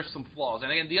 because there's some flaws.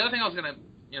 And again, the other thing I was going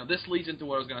to, this leads into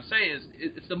what I was going to say is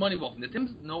it's the money ball thing. The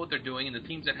teams know what they're doing, and the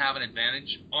teams that have an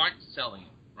advantage aren't selling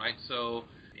it, right? So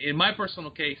in my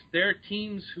personal case, there are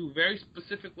teams who very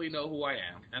specifically know who I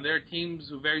am, and there are teams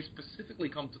who very specifically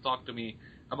come to talk to me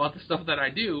about the stuff that I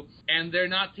do, and they're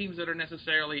not teams that are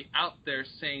necessarily out there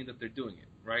saying that they're doing it,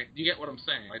 right? You get what I'm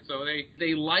saying, right? So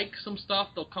they like some stuff,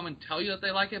 they'll come and tell you that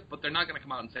they like it, but they're not going to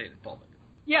come out and say it in public.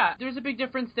 Yeah, there's a big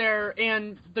difference there,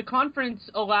 and the conference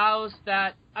allows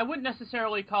that, I wouldn't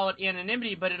necessarily call it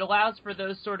anonymity, but it allows for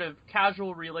those sort of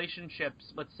casual relationships,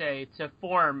 let's say, to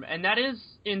form, and that is,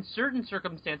 in certain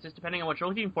circumstances, depending on what you're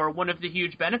looking for, one of the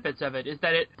huge benefits of it, is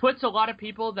that it puts a lot of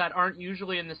people that aren't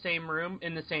usually in the same room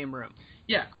in the same room.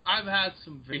 Yeah, I've had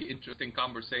some very interesting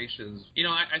conversations.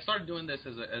 I started doing this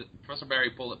as Professor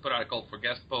Barry put out a call for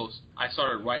guest posts. I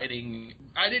started writing.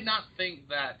 I did not think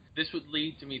that this would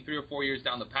lead to me 3 or 4 years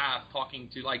down the path talking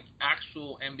to, like,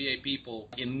 actual NBA people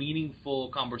in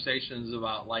meaningful conversations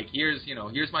about, like, here's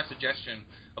my suggestion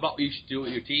about what you should do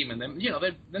with your team, and then,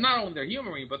 they're not only they're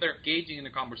humoring, but they're engaging in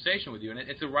a conversation with you, and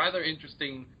it's a rather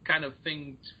interesting kind of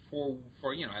thing for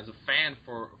as a fan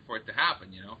for it to happen,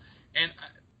 and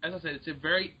as I said, it's a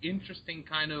very interesting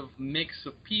kind of mix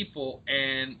of people,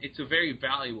 and it's a very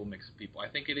valuable mix of people. I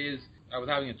think it is. I was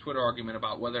having a Twitter argument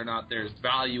about whether or not there's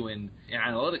value in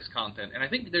analytics content, and I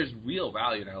think there's real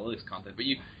value in analytics content, but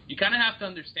you kind of have to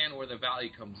understand where the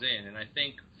value comes in, and I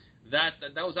think that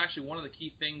was actually one of the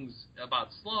key things about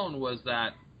Sloan was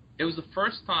that it was the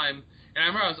first time, and I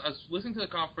remember I was listening to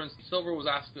the conference, Silver was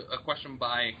asked a question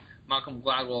by Malcolm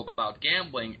Gladwell about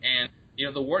gambling, and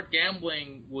the word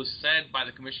gambling was said by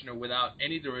the commissioner without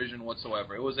any derision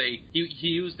whatsoever. It was he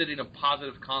used it in a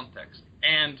positive context.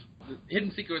 And the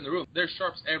hidden secret in the room, there's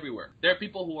sharps everywhere. There are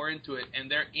people who are into it, and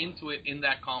they're into it in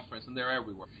that conference, and they're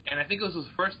everywhere. And I think it was the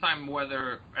first time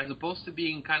whether, as opposed to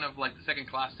being kind of like the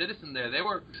second-class citizen there, they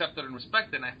were accepted and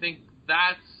respected, and I think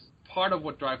that's part of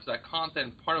what drives that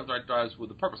content, part of that drives with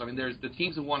the purpose. I mean, there's the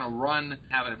teams who want to run,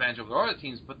 have an advantage over the other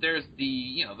teams, but there's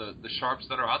the sharps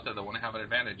that are out there that want to have an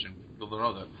advantage, and people don't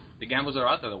know the gamblers that are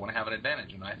out there that want to have an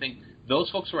advantage. And I think those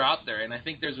folks are out there, and I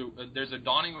think there's a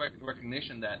dawning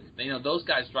recognition that those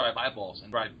guys drive eyeballs and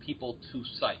drive people to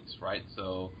sites, right?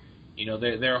 So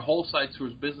there are whole sites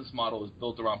whose business model is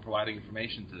built around providing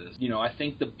information to this. I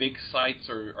think the big sites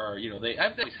are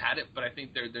I've always had it, but I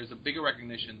think there's a bigger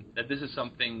recognition that this is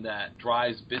something that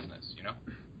drives business,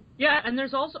 Yeah, and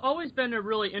there's also always been a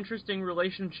really interesting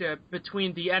relationship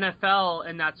between the NFL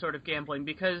and that sort of gambling,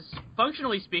 because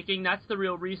functionally speaking, that's the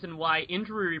real reason why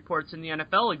injury reports in the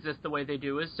NFL exist the way they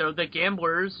do, is so the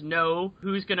gamblers know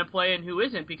who's going to play and who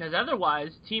isn't, because otherwise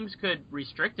teams could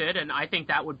restrict it, and I think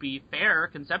that would be fair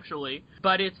conceptually,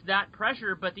 but it's that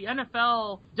pressure. But the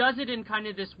NFL does it in kind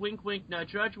of this wink-wink,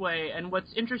 nudge-nudge way, and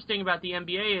what's interesting about the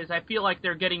NBA is I feel like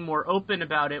they're getting more open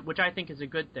about it, which I think is a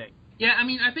good thing. Yeah, I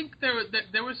mean, I think there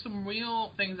were some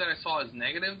real things that I saw as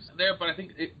negatives there, but I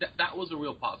think that was a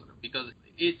real positive, because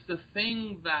it's the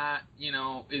thing that,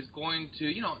 is going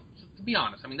to, to be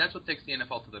honest, I mean, that's what takes the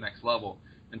NFL to the next level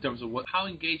in terms of how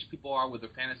engaged people are with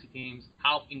their fantasy teams,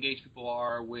 how engaged people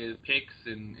are with picks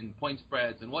and point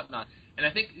spreads and whatnot. And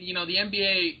I think, the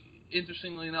NBA,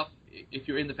 interestingly enough, if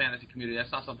you're in the fantasy community,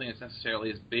 that's not something that's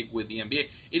necessarily as big with the NBA.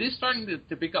 It is starting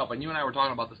to pick up, and you and I were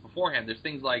talking about this beforehand. There's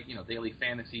things like, daily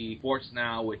fantasy sports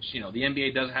now, which, the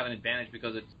NBA does have an advantage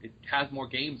because it has more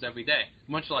games every day,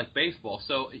 much like baseball.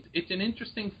 So it's an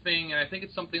interesting thing, and I think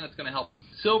it's something that's going to help.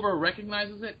 Silver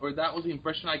recognizes it, or that was the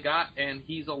impression I got, and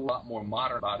he's a lot more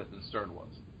modern about it than Stern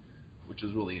was, which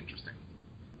is really interesting.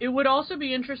 It would also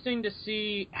be interesting to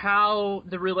see how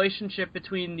the relationship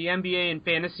between the NBA and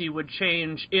fantasy would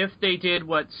change if they did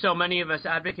what so many of us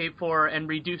advocate for and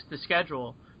reduce the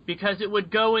schedule. Because it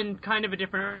would go in kind of a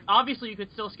different... Obviously, you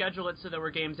could still schedule it so there were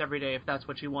games every day if that's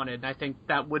what you wanted. And I think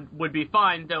that would be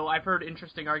fine, though I've heard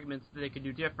interesting arguments that they could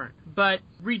do different. But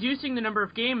reducing the number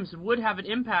of games would have an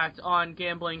impact on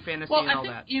gambling, fantasy, and all that.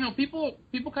 Well, I think,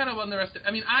 people kind of underestimate...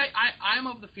 I mean, I'm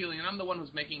of the feeling, and I'm the one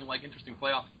who's making, interesting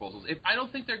playoff proposals. I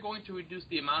don't think they're going to reduce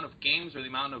the amount of games or the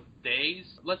amount of days.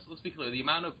 Let's be clear. The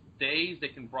amount of days they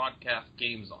can broadcast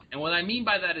games on. And what I mean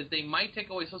by that is they might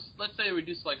take away, so let's say they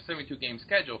reduce like 72-game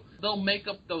schedule, they'll make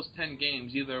up those 10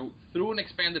 games either through an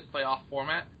expanded playoff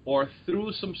format or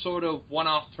through some sort of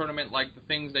one-off tournament like the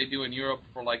things they do in Europe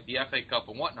for like the FA Cup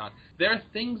and whatnot. There are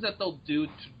things that they'll do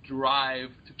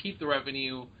to keep the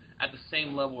revenue at the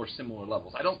same level or similar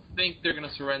levels. I don't think they're not going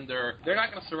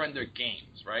to surrender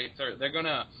games, right? So they're going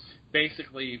to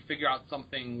basically figure out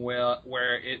something where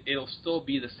it'll still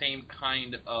be the same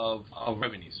kind of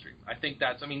revenue stream. I think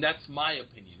that's my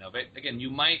opinion of it. Again,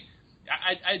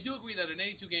 I do agree that an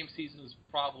 82-game season is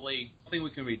probably something we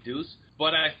can reduce,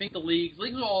 but I think the leagues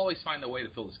will always find a way to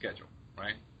fill the schedule,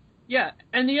 right? Yeah,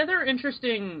 and the other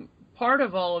interesting part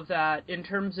of all of that in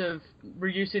terms of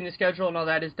reducing the schedule and all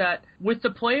that is that with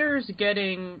the players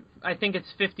getting, I think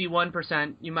it's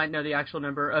 51%, you might know the actual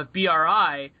number, of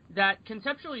BRI, that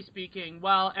conceptually speaking,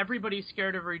 while everybody's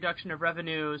scared of a reduction of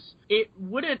revenues, it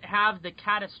wouldn't have the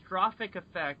catastrophic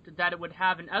effect that it would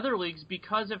have in other leagues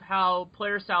because of how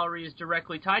player salary is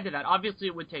directly tied to that. Obviously,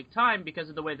 it would take time because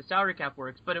of the way the salary cap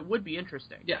works, but it would be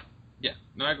interesting. Yeah.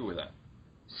 No, I agree with that.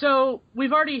 So,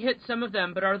 we've already hit some of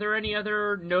them, but are there any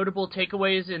other notable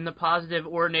takeaways in the positive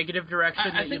or negative direction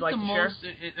that you'd like to share?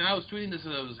 And I was tweeting this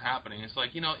as it was happening, it's like,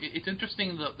 it's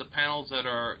interesting the panels that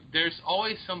are, there's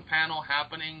always some panel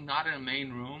happening, not in a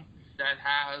main room, that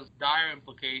has dire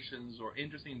implications or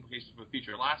interesting implications for the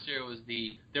future. Last year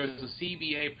there was a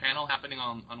CBA panel happening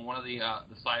on one of the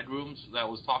side rooms that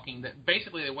was talking, that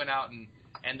basically they went out and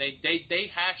and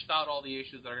they hashed out all the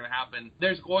issues that are going to happen.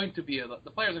 There's going to be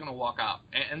the players are going to walk out,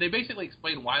 and they basically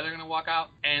explained why they're going to walk out,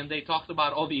 and they talked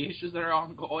about all the issues that are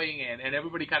ongoing, and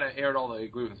everybody kind of aired all the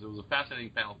grievances. It was a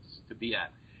fascinating panel to be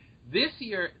at. This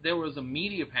year, there was a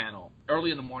media panel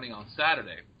early in the morning on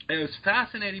Saturday, and it was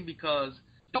fascinating because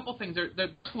a couple things. The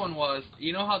first one was,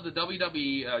 you know how the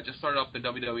WWE just started up the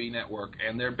WWE Network,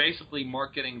 and they're basically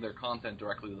marketing their content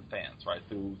directly to the fans, right,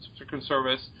 through subscription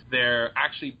service. They're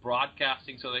actually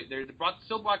broadcasting, so they're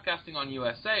still broadcasting on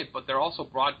USA, but they're also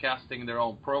broadcasting their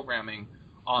own programming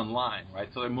online, right?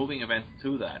 So they're moving events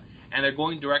to that. And they're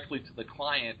going directly to the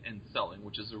client and selling,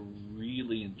 which is a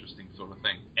really interesting sort of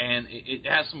thing. And it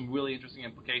has some really interesting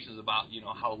implications about, you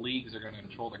know, how leagues are going to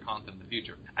control their content in the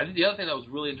future. I think the other thing that was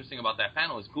really interesting about that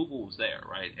panel is Google was there,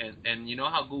 right? And you know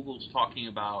how Google's talking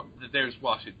about that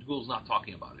actually, Google's not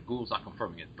talking about it. Google's not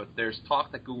confirming it. But there's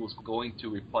talk that Google's going to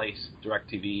replace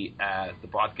DirecTV as the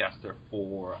broadcaster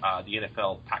for the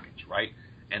NFL package, right?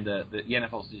 And the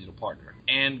NFL's digital partner.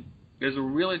 And there's a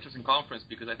really interesting conference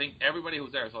because I think everybody who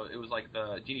was there, so it was like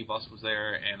Jeannie Buss was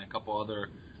there and a couple other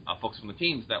folks from the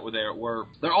teams that were there,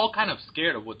 they're all kind of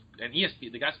scared of what, and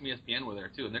ESPN, the guys from ESPN were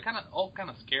there too, and they're all kind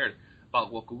of scared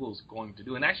about what Google's going to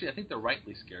do. And actually, I think they're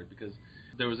rightly scared because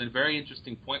there was a very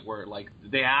interesting point where, like,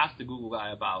 they asked the Google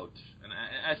guy about, and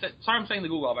I said, sorry I'm saying the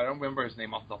Google guy, but I don't remember his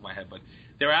name off the top of my head, but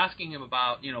they were asking him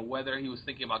about, you know, whether he was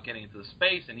thinking about getting into the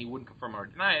space, and he wouldn't confirm or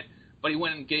deny it. But he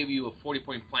went and gave you a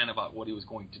 40-point plan about what he was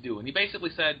going to do. And he basically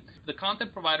said, the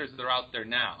content providers that are out there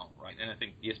now, right, and I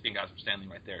think ESPN guys were standing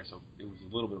right there, so it was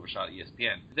a little bit of a shot at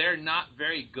ESPN. They're not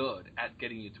very good at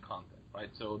getting you to content,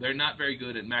 right? So they're not very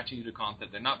good at matching you to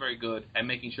content. They're not very good at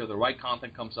making sure the right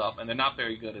content comes up, and they're not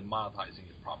very good at monetizing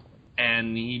it properly.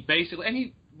 And he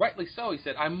rightly so, he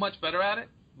said, I'm much better at it.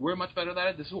 We're much better at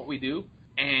it. This is what we do.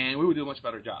 And we would do a much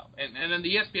better job. And then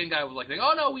the ESPN guy was like,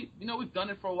 oh no, we've done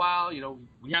it for a while. You know,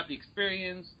 we have the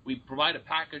experience. We provide a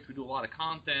package. We do a lot of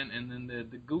content. And then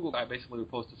the Google guy basically was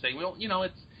supposed to say, well, you know,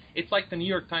 it's like the New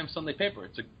York Times Sunday paper.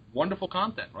 It's a wonderful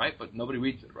content, right? But nobody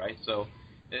reads it, right? So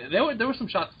there were some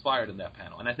shots fired in that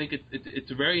panel, and I think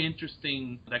it's a very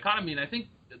interesting dichotomy. And I think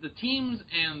the teams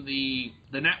and the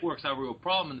networks have a real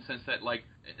problem in the sense that, like,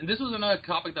 and this was another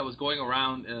topic that was going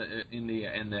around in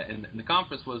the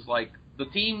conference, was like, the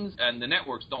teams and the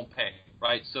networks don't pay,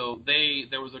 right? So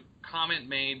there was a comment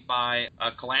made by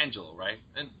Colangelo, right?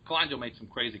 And Colangelo made some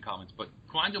crazy comments, but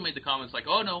Colangelo made the comments like,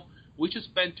 oh no, we should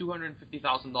spend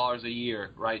 $250,000 a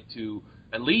year, right, to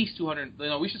at least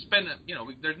we should spend,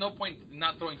 there's no point in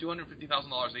not throwing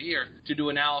 $250,000 a year to do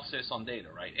analysis on data,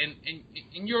 right?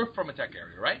 And you're from a tech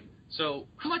area, right? So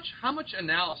how much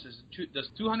analysis does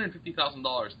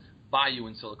 $250,000 buy you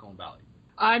in Silicon Valley?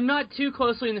 I'm not too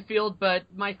closely in the field, but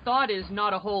my thought is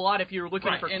not a whole lot if you're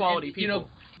looking for quality people. You know,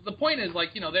 the point is, like,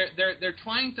 you know, they're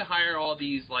trying to hire all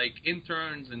these, like,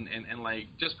 interns and like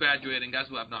just graduating guys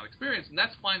who have not experience, and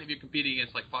that's fine if you're competing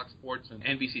against like Fox Sports and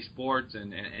NBC Sports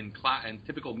and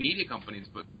typical media companies.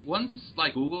 But once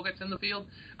like Google gets in the field,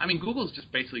 I mean, Google's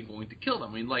just basically going to kill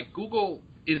them. I mean, like, Google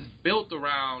is built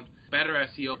around better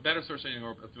SEO, better search engine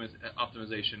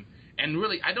optimization, and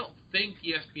really, I don't think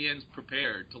ESPN's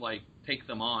prepared to, like, take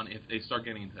them on if they start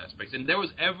getting into that space. And there was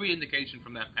every indication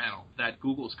from that panel that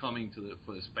Google's coming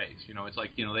for the space. You know, it's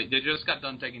like, you know, they just got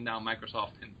done taking down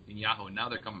Microsoft and Yahoo, and now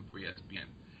they're coming for ESPN.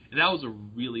 And that was a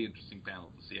really interesting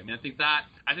panel to see. I mean, I think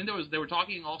they were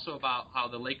talking also about how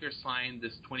the Lakers signed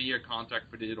this 20-year contract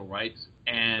for digital rights,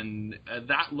 and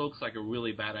that looks like a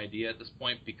really bad idea at this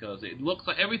point, because it looks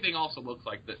like everything also looks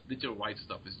like the digital rights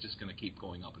stuff is just going to keep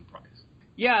going up in price.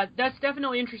 Yeah, that's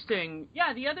definitely interesting.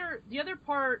 Yeah, the other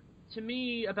part to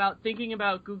me about thinking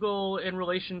about Google in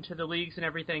relation to the leagues and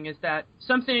everything is that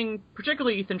something,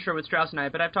 particularly Ethan Sherwood-Strauss and I,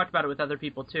 but I've talked about it with other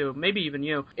people too, maybe even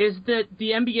you, is that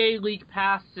the NBA League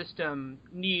Pass system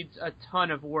needs a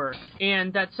ton of work,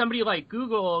 and that somebody like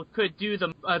Google could do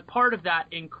a part of that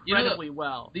incredibly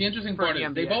well. The interesting part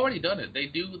is they've already done it. They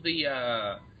do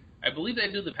I believe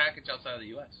they do the package outside of the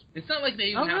U.S. It's not like they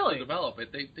even have to develop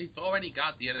it. They've already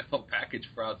got the NFL package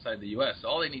for outside the U.S. So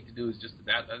all they need to do is just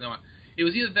that. It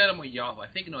was either them or Yahoo. I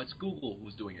think it's Google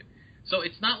who's doing it. So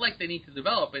it's not like they need to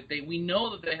develop it. We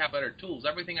know that they have better tools.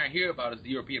 Everything I hear about is the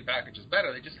European package is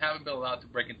better. They just haven't been allowed to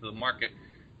break into the market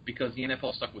because the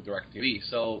NFL stuck with DirecTV.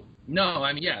 So no,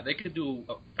 I mean, yeah, they could do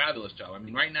a fabulous job. I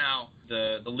mean, right now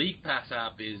the League Pass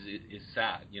app is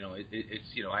sad. You know, it's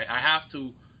I have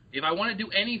to. If I want to do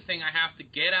anything, I have to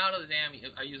get out of the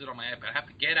I use it on my iPad. I have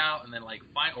to get out and then, like,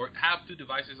 find or have two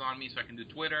devices on me so I can do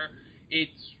Twitter.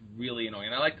 It's really annoying.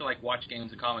 And I like to watch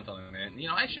games and comment on them. And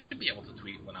I should be able to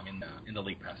tweet when I'm in the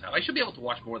League Pass app. I should be able to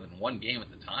watch more than one game at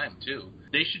the time too.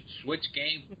 They should switch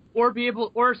games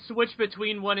or switch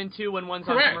between 1 and 2 when one's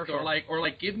on commercial. Or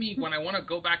give me when I want to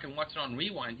go back and watch it on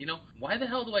rewind. Why the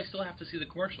hell do I still have to see the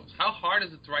commercials? How hard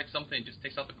is it to write something that just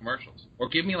takes out the commercials? Or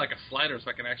give me a slider so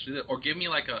I can actually do it. Or give me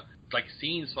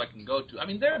scenes so I can go to. I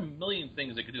mean, there are a million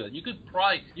things that could do that. You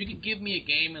could give me a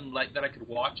game that I could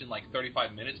watch in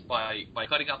 35 minutes by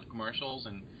cutting out the commercials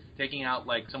and taking out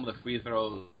some of the free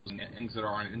throws and things that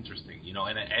aren't interesting,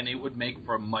 and it would make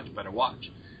for a much better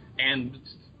watch. And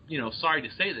sorry to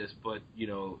say this, but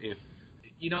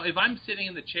if I'm sitting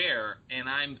in the chair and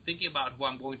I'm thinking about who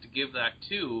I'm going to give that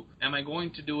to, am I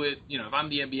going to do it? If I'm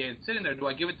the NBA and sitting there, do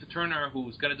I give it to Turner,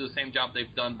 who's going to do the same job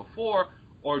they've done before?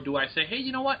 Or do I say, hey,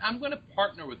 you know what? I'm going to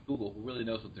partner with Google, who really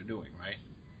knows what they're doing, right?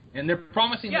 And they're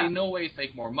promising me no ways to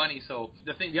make more money. So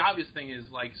the obvious thing is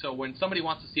so when somebody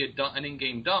wants to see an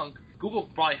in-game dunk, Google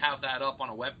will probably have that up on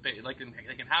a web page. They can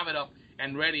have it up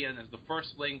and ready, and as the first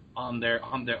link on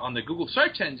the Google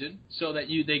search engine, so that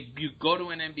you go to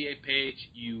an NBA page,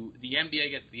 the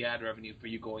NBA gets the ad revenue for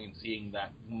you going and seeing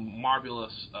that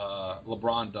marvelous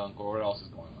LeBron dunk or what else is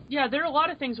going on. Yeah, there are a lot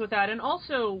of things with that, and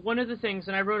also one of the things,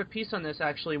 and I wrote a piece on this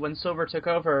actually when Silver took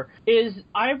over, is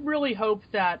I really hope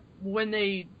that when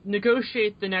they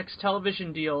negotiate the next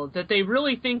television deal, that they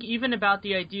really think even about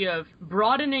the idea of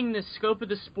broadening the scope of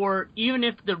the sport, even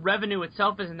if the revenue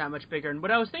itself isn't that much bigger. And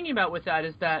what I was thinking about with that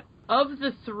is that of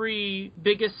the 3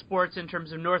 biggest sports in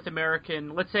terms of North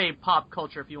American, let's say pop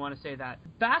culture, if you want to say that,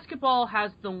 basketball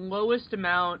has the lowest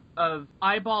amount of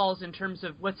eyeballs in terms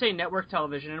of, let's say, network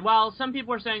television. And while some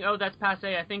people are saying, oh, that's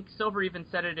passé, I think Silver even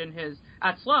said it in his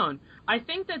at Sloan, I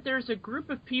think that there's a group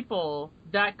of people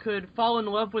that could fall in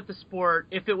love with the sport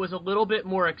if it was a little bit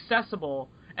more accessible.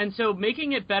 And so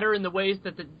making it better in the ways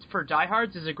that for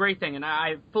diehards is a great thing, and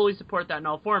I fully support that in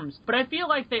all forms. But I feel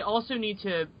like they also need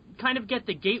to kind of get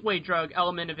the gateway drug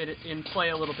element of it in play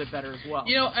a little bit better as well.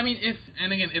 I mean,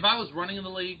 if I was running in the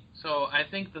league, so I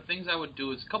think the things I would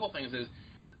do is a couple things. Is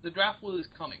the draft wheel is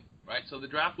coming, right? So the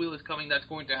draft wheel is coming. That's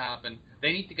going to happen.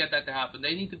 They need to get that to happen.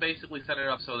 They need to basically set it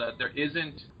up so that there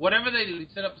isn't, whatever they do,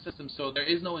 set up a system so there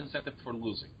is no incentive for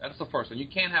losing. That's the first one. You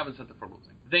can't have incentive for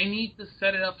losing. They need to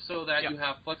set it up so that you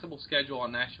have flexible schedule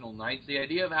on national nights. The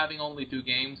idea of having only 2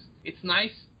 games, it's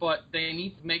nice, but they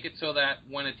need to make it so that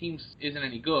when a team isn't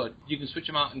any good, you can switch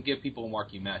them out and give people a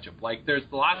marquee matchup. There's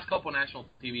the last couple national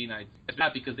TV nights, it's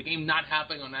bad because the game not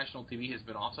happening on national TV has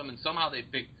been awesome, and somehow they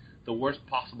picked the worst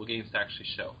possible games to actually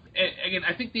show. And again,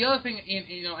 I think the other thing,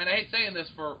 and I hate saying this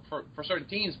for certain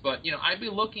teams, but I'd be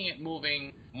looking at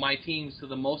moving my teams to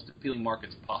the most appealing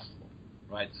markets possible.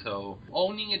 Right, so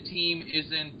owning a team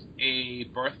isn't a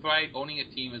birthright. Owning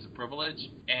a team is a privilege.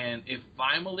 And if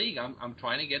I'm a league, I'm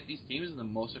trying to get these teams in the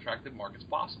most attractive markets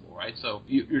possible, right? So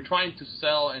you're trying to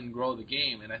sell and grow the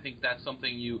game, and I think that's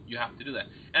something you have to do that.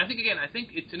 And I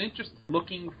think it's an interest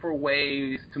looking for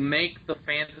ways to make the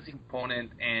fantasy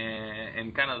component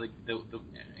and kind of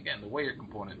the warrior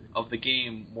component of the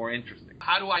game more interesting.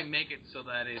 How do I make it so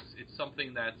that it's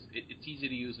something it's easy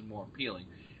to use and more appealing?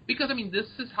 Because, this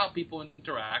is how people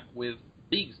interact with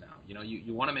leagues now.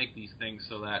 You want to make these things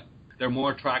so that they're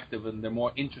more attractive and they're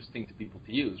more interesting to people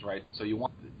to use, right? So you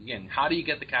want, again, how do you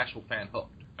get the casual fan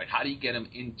hooked? Right? How do you get them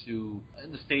into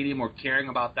the stadium or caring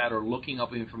about that or looking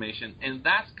up information? And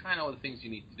that's kind of the things you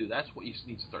need to do. That's what you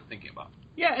need to start thinking about.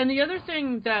 Yeah, and the other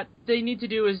thing that they need to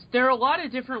do is there are a lot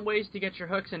of different ways to get your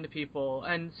hooks into people,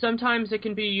 and sometimes it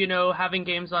can be, having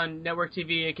games on network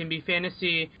TV, it can be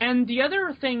fantasy, and the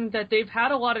other thing that they've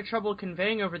had a lot of trouble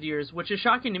conveying over the years, which is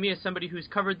shocking to me as somebody who's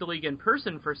covered the league in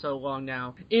person for so long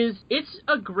now, is it's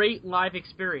a great live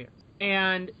experience.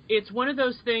 And it's one of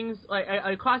those things, like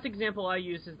a classic example I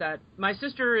use is that my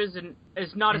sister is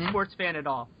not a sports fan at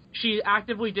all. She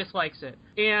actively dislikes it.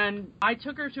 And I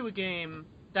took her to a game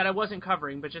that I wasn't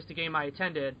covering, but just a game I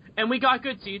attended. And we got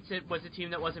good seats. It was a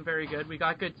team that wasn't very good. We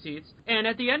got good seats. And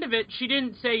at the end of it, she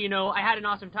didn't say, I had an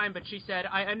awesome time, but she said,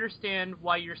 I understand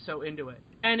why you're so into it.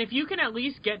 And if you can at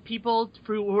least get people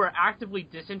who are actively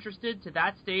disinterested to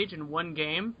that stage in one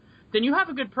game, then you have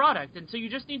a good product. And so you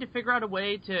just need to figure out a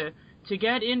way to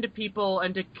get into people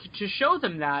and to show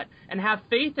them that and have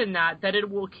faith in that it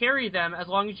will carry them as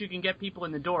long as you can get people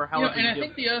in the door. And I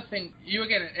think the other thing,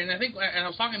 and I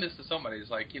was talking this to somebody, is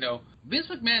Vince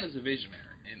McMahon is a visionary.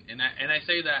 And I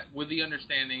say that with the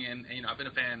understanding, and I've been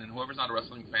a fan, and whoever's not a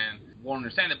wrestling fan won't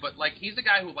understand it, but he's the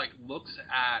guy who looks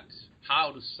at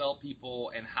how to sell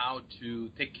people and how to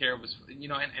take care of his,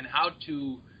 and how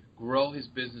to grow his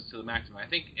business to the maximum. I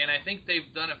think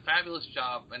they've done a fabulous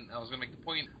job, and I was going to make the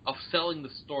point of selling the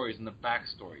stories and the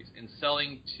backstories and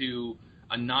selling to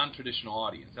a non-traditional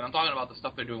audience. And I'm talking about the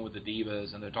stuff they're doing with the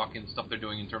Divas, and they're talking the stuff they're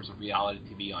doing in terms of reality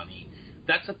TV on E!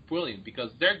 That's brilliant,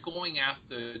 because they're going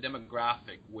after a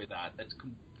demographic with that that's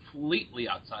completely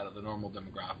outside of the normal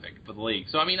demographic for the league.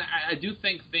 So, I mean, I do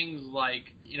think things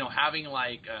like, having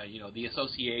the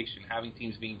association, having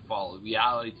teams being followed,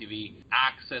 reality TV,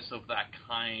 access of that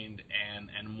kind,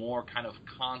 and more kind of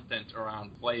content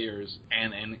around players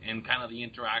and kind of the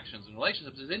interactions and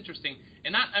relationships is interesting.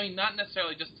 And not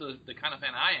necessarily just to the kind of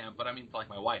fan I am, but I mean to like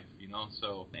my wife,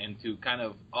 so, and to kind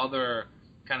of other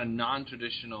kind of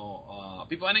non-traditional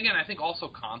people. And again, I think also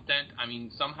content. I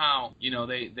mean, somehow,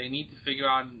 they need to figure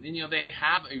out, they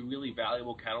have a really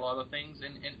valuable catalog of things,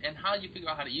 and how do you figure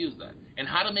out how to use that? And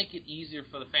how to make it easier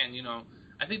for the fan,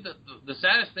 I think that the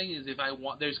saddest thing is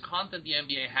there's content the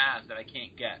NBA has that I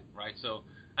can't get, right? So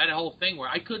I had a whole thing where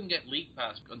I couldn't get League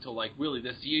Pass until really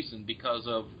this season because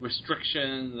of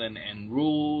restrictions and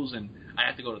rules, and I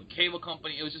had to go to the cable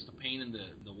company. It was just a pain in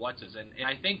the whatses. And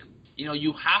I think,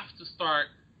 you have to start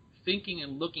thinking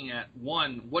and looking at,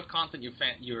 one, what content your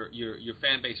fan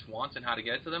base wants and how to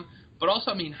get it to them, but also,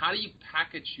 I mean, how do you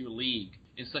package your league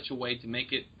in such a way to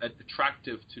make it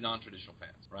attractive to non-traditional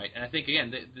fans, right? And I think,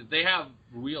 again, they have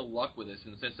real luck with this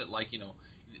in the sense that,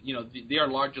 they are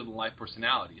larger-than-life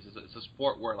personalities. It's a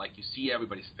sport where, you see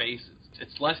everybody's faces.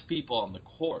 It's less people on the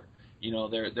court.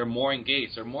 They're more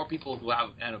engaged. There are more people who have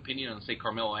an opinion on, say,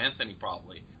 Carmelo Anthony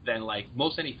probably than,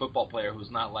 most any football player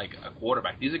who's not, a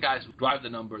quarterback. These are guys who drive the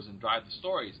numbers and drive the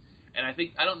stories. And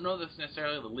I don't know that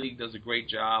necessarily the league does a great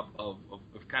job of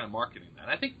kind of marketing that.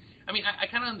 I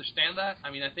kind of understand that.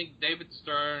 I think David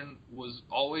Stern was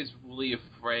always really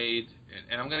afraid,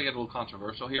 and I'm going to get a little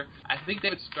controversial here. I think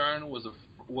David Stern was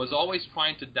always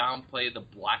trying to downplay the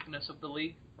blackness of the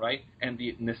league, right, and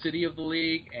the ethnicity of the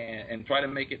league, and try to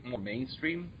make it more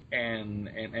mainstream. And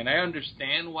I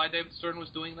understand why David Stern was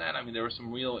doing that. I mean, there were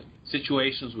some real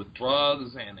situations with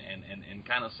drugs and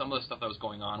kind of some of the stuff that was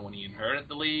going on when he inherited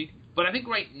the league. But I think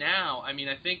right now, I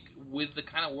think with the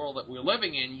kind of world that we're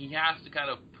living in, he has to kind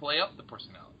of play up the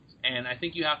personalities. And I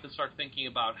think you have to start thinking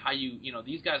about how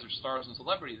these guys are stars and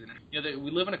celebrities. And,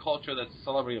 we live in a culture that's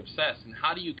celebrity obsessed. And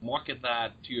how do you market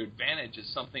that to your advantage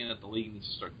is something that the league needs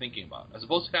to start thinking about. As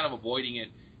opposed to kind of avoiding it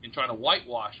and trying to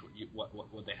whitewash what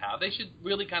they have. They should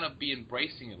really kind of be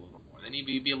embracing it a little more. They need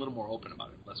to be a little more open about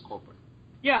it, less corporate.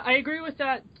 Yeah, I agree with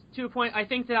that to a point. I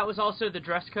think that was also the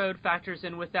dress code factors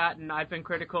in with that, and I've been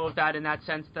critical of that in that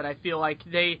sense that I feel like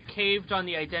they caved on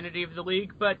the identity of the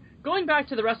league. But going back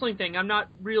to the wrestling thing, I'm not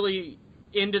really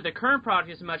into the current product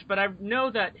as much, but I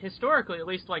know that historically, at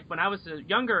least when I was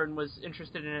younger and was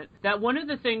interested in it, that one of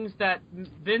the things that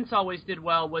Vince always did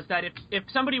well was that if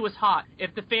somebody was hot,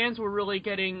 if the fans were really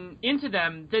getting into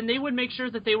them, then they would make sure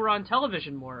that they were on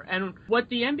television more. And what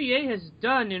the NBA has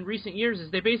done in recent years is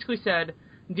they basically said,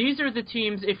 these are the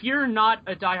teams, if you're not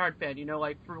a diehard fan,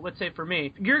 let's say for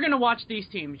me, you're going to watch these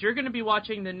teams. You're going to be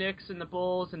watching the Knicks and the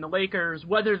Bulls and the Lakers,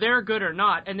 whether they're good or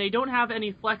not, and they don't have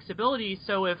any flexibility.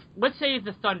 So if, let's say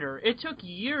the Thunder, it took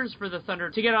years for the Thunder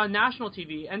to get on national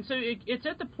TV, and so it's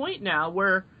at the point now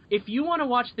where if you want to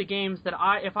watch the games that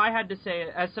if I had to say,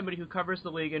 as somebody who covers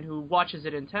the league and who watches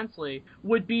it intensely,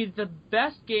 would be the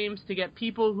best games to get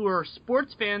people who are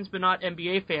sports fans but not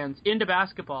NBA fans into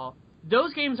basketball,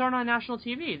 those games aren't on national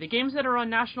TV. The games that are on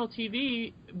national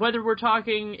TV, whether we're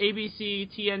talking ABC,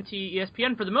 TNT,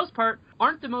 ESPN, for the most part,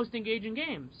 aren't the most engaging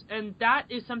games. And that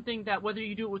is something that whether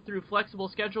you do it through flexible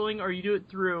scheduling or you do it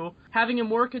through having a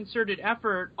more concerted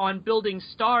effort on building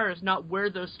stars, not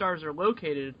where those stars are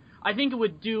located, I think it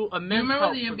would do immense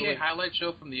help. You remember the NBA highlight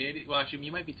show from the 80s? Well, actually,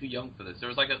 you might be too young for this. There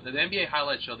was the NBA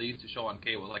highlight show they used to show on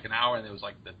cable. It was an hour, and there was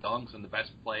the dunks and the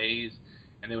best plays.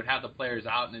 And they would have the players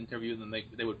out and interview them.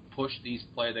 They would push these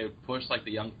players. They would push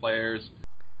the young players.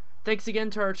 Thanks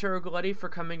again to Arturo Galletti for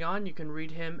coming on. You can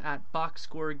read him at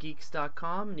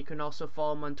boxscoregeeks.com, and you can also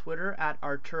follow him on Twitter at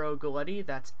Arturo Galletti.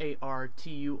 That's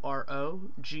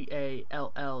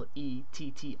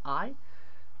ARTUROGALLETTI.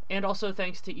 And also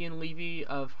thanks to Ian Levy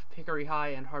of Hickory High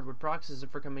and Hardwood Paroxysm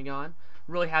for coming on.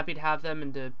 Really happy to have them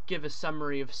and to give a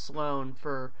summary of Sloan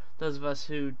for those of us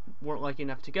who weren't lucky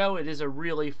enough to go. It is a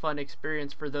really fun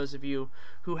experience for those of you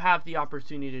who have the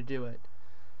opportunity to do it.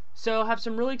 So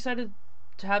really excited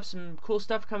to have some cool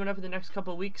stuff coming up in the next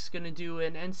couple of weeks. Going to do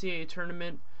an NCAA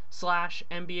tournament /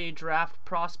 NBA draft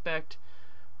prospect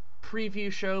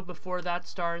preview show before that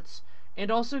starts. And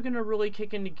also going to really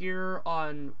kick into gear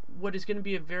on what is going to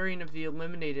be a variant of the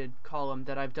Eliminated column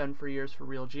that I've done for years for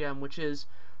Real GM, which is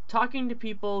talking to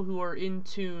people who are in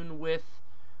tune with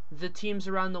the teams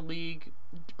around the league,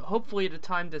 hopefully at a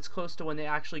time that's close to when they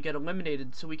actually get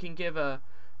eliminated, so we can give a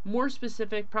more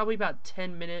specific, probably about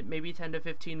 10-minute, maybe 10 to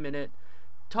 15-minute,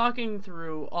 talking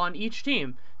through on each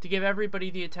team to give everybody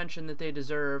the attention that they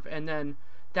deserve, and then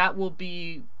that will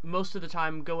be most of the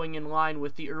time going in line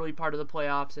with the early part of the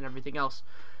playoffs and everything else.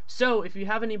 So if you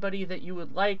have anybody that you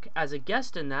would like as a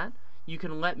guest in that, you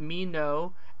can let me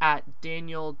know at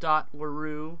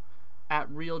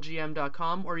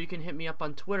daniel.leroux@realgm.com, or you can hit me up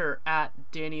on Twitter at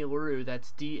Danny Leroux.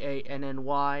 That's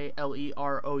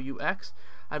DANNYLEROUX.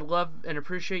 I'd love and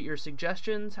appreciate your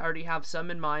suggestions. I already have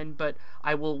some in mind, but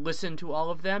I will listen to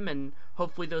all of them, and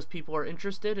hopefully those people are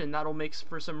interested, and that'll make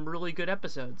for some really good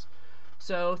episodes.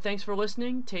 So thanks for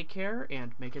listening, take care,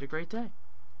 and make it a great day.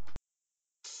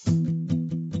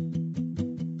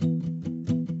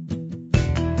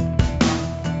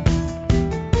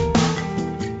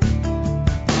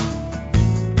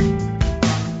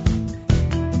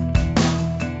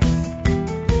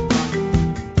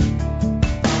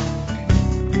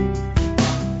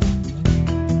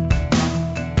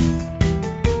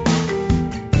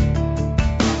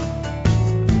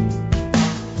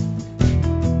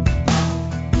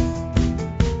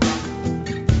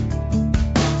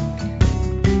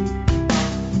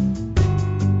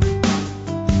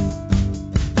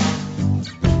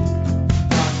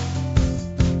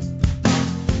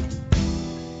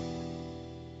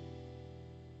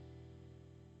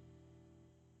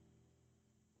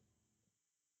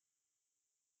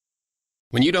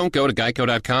 When you don't go to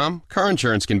Geico.com, car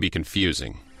insurance can be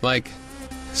confusing. Like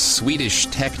Swedish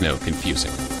techno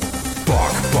confusing.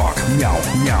 Bark, bark, meow,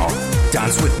 meow.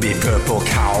 Dance with me, purple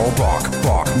cow. Bark,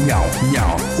 bark, meow,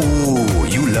 meow. Ooh,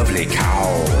 you lovely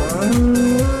cow.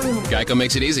 Geico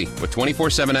makes it easy. With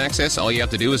 24/7 access, all you have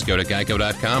to do is go to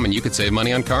Geico.com and you could save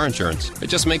money on car insurance. It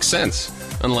just makes sense.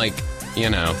 Unlike,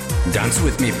 Dance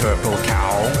with me, purple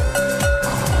cow.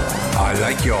 I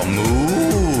like your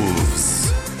moves.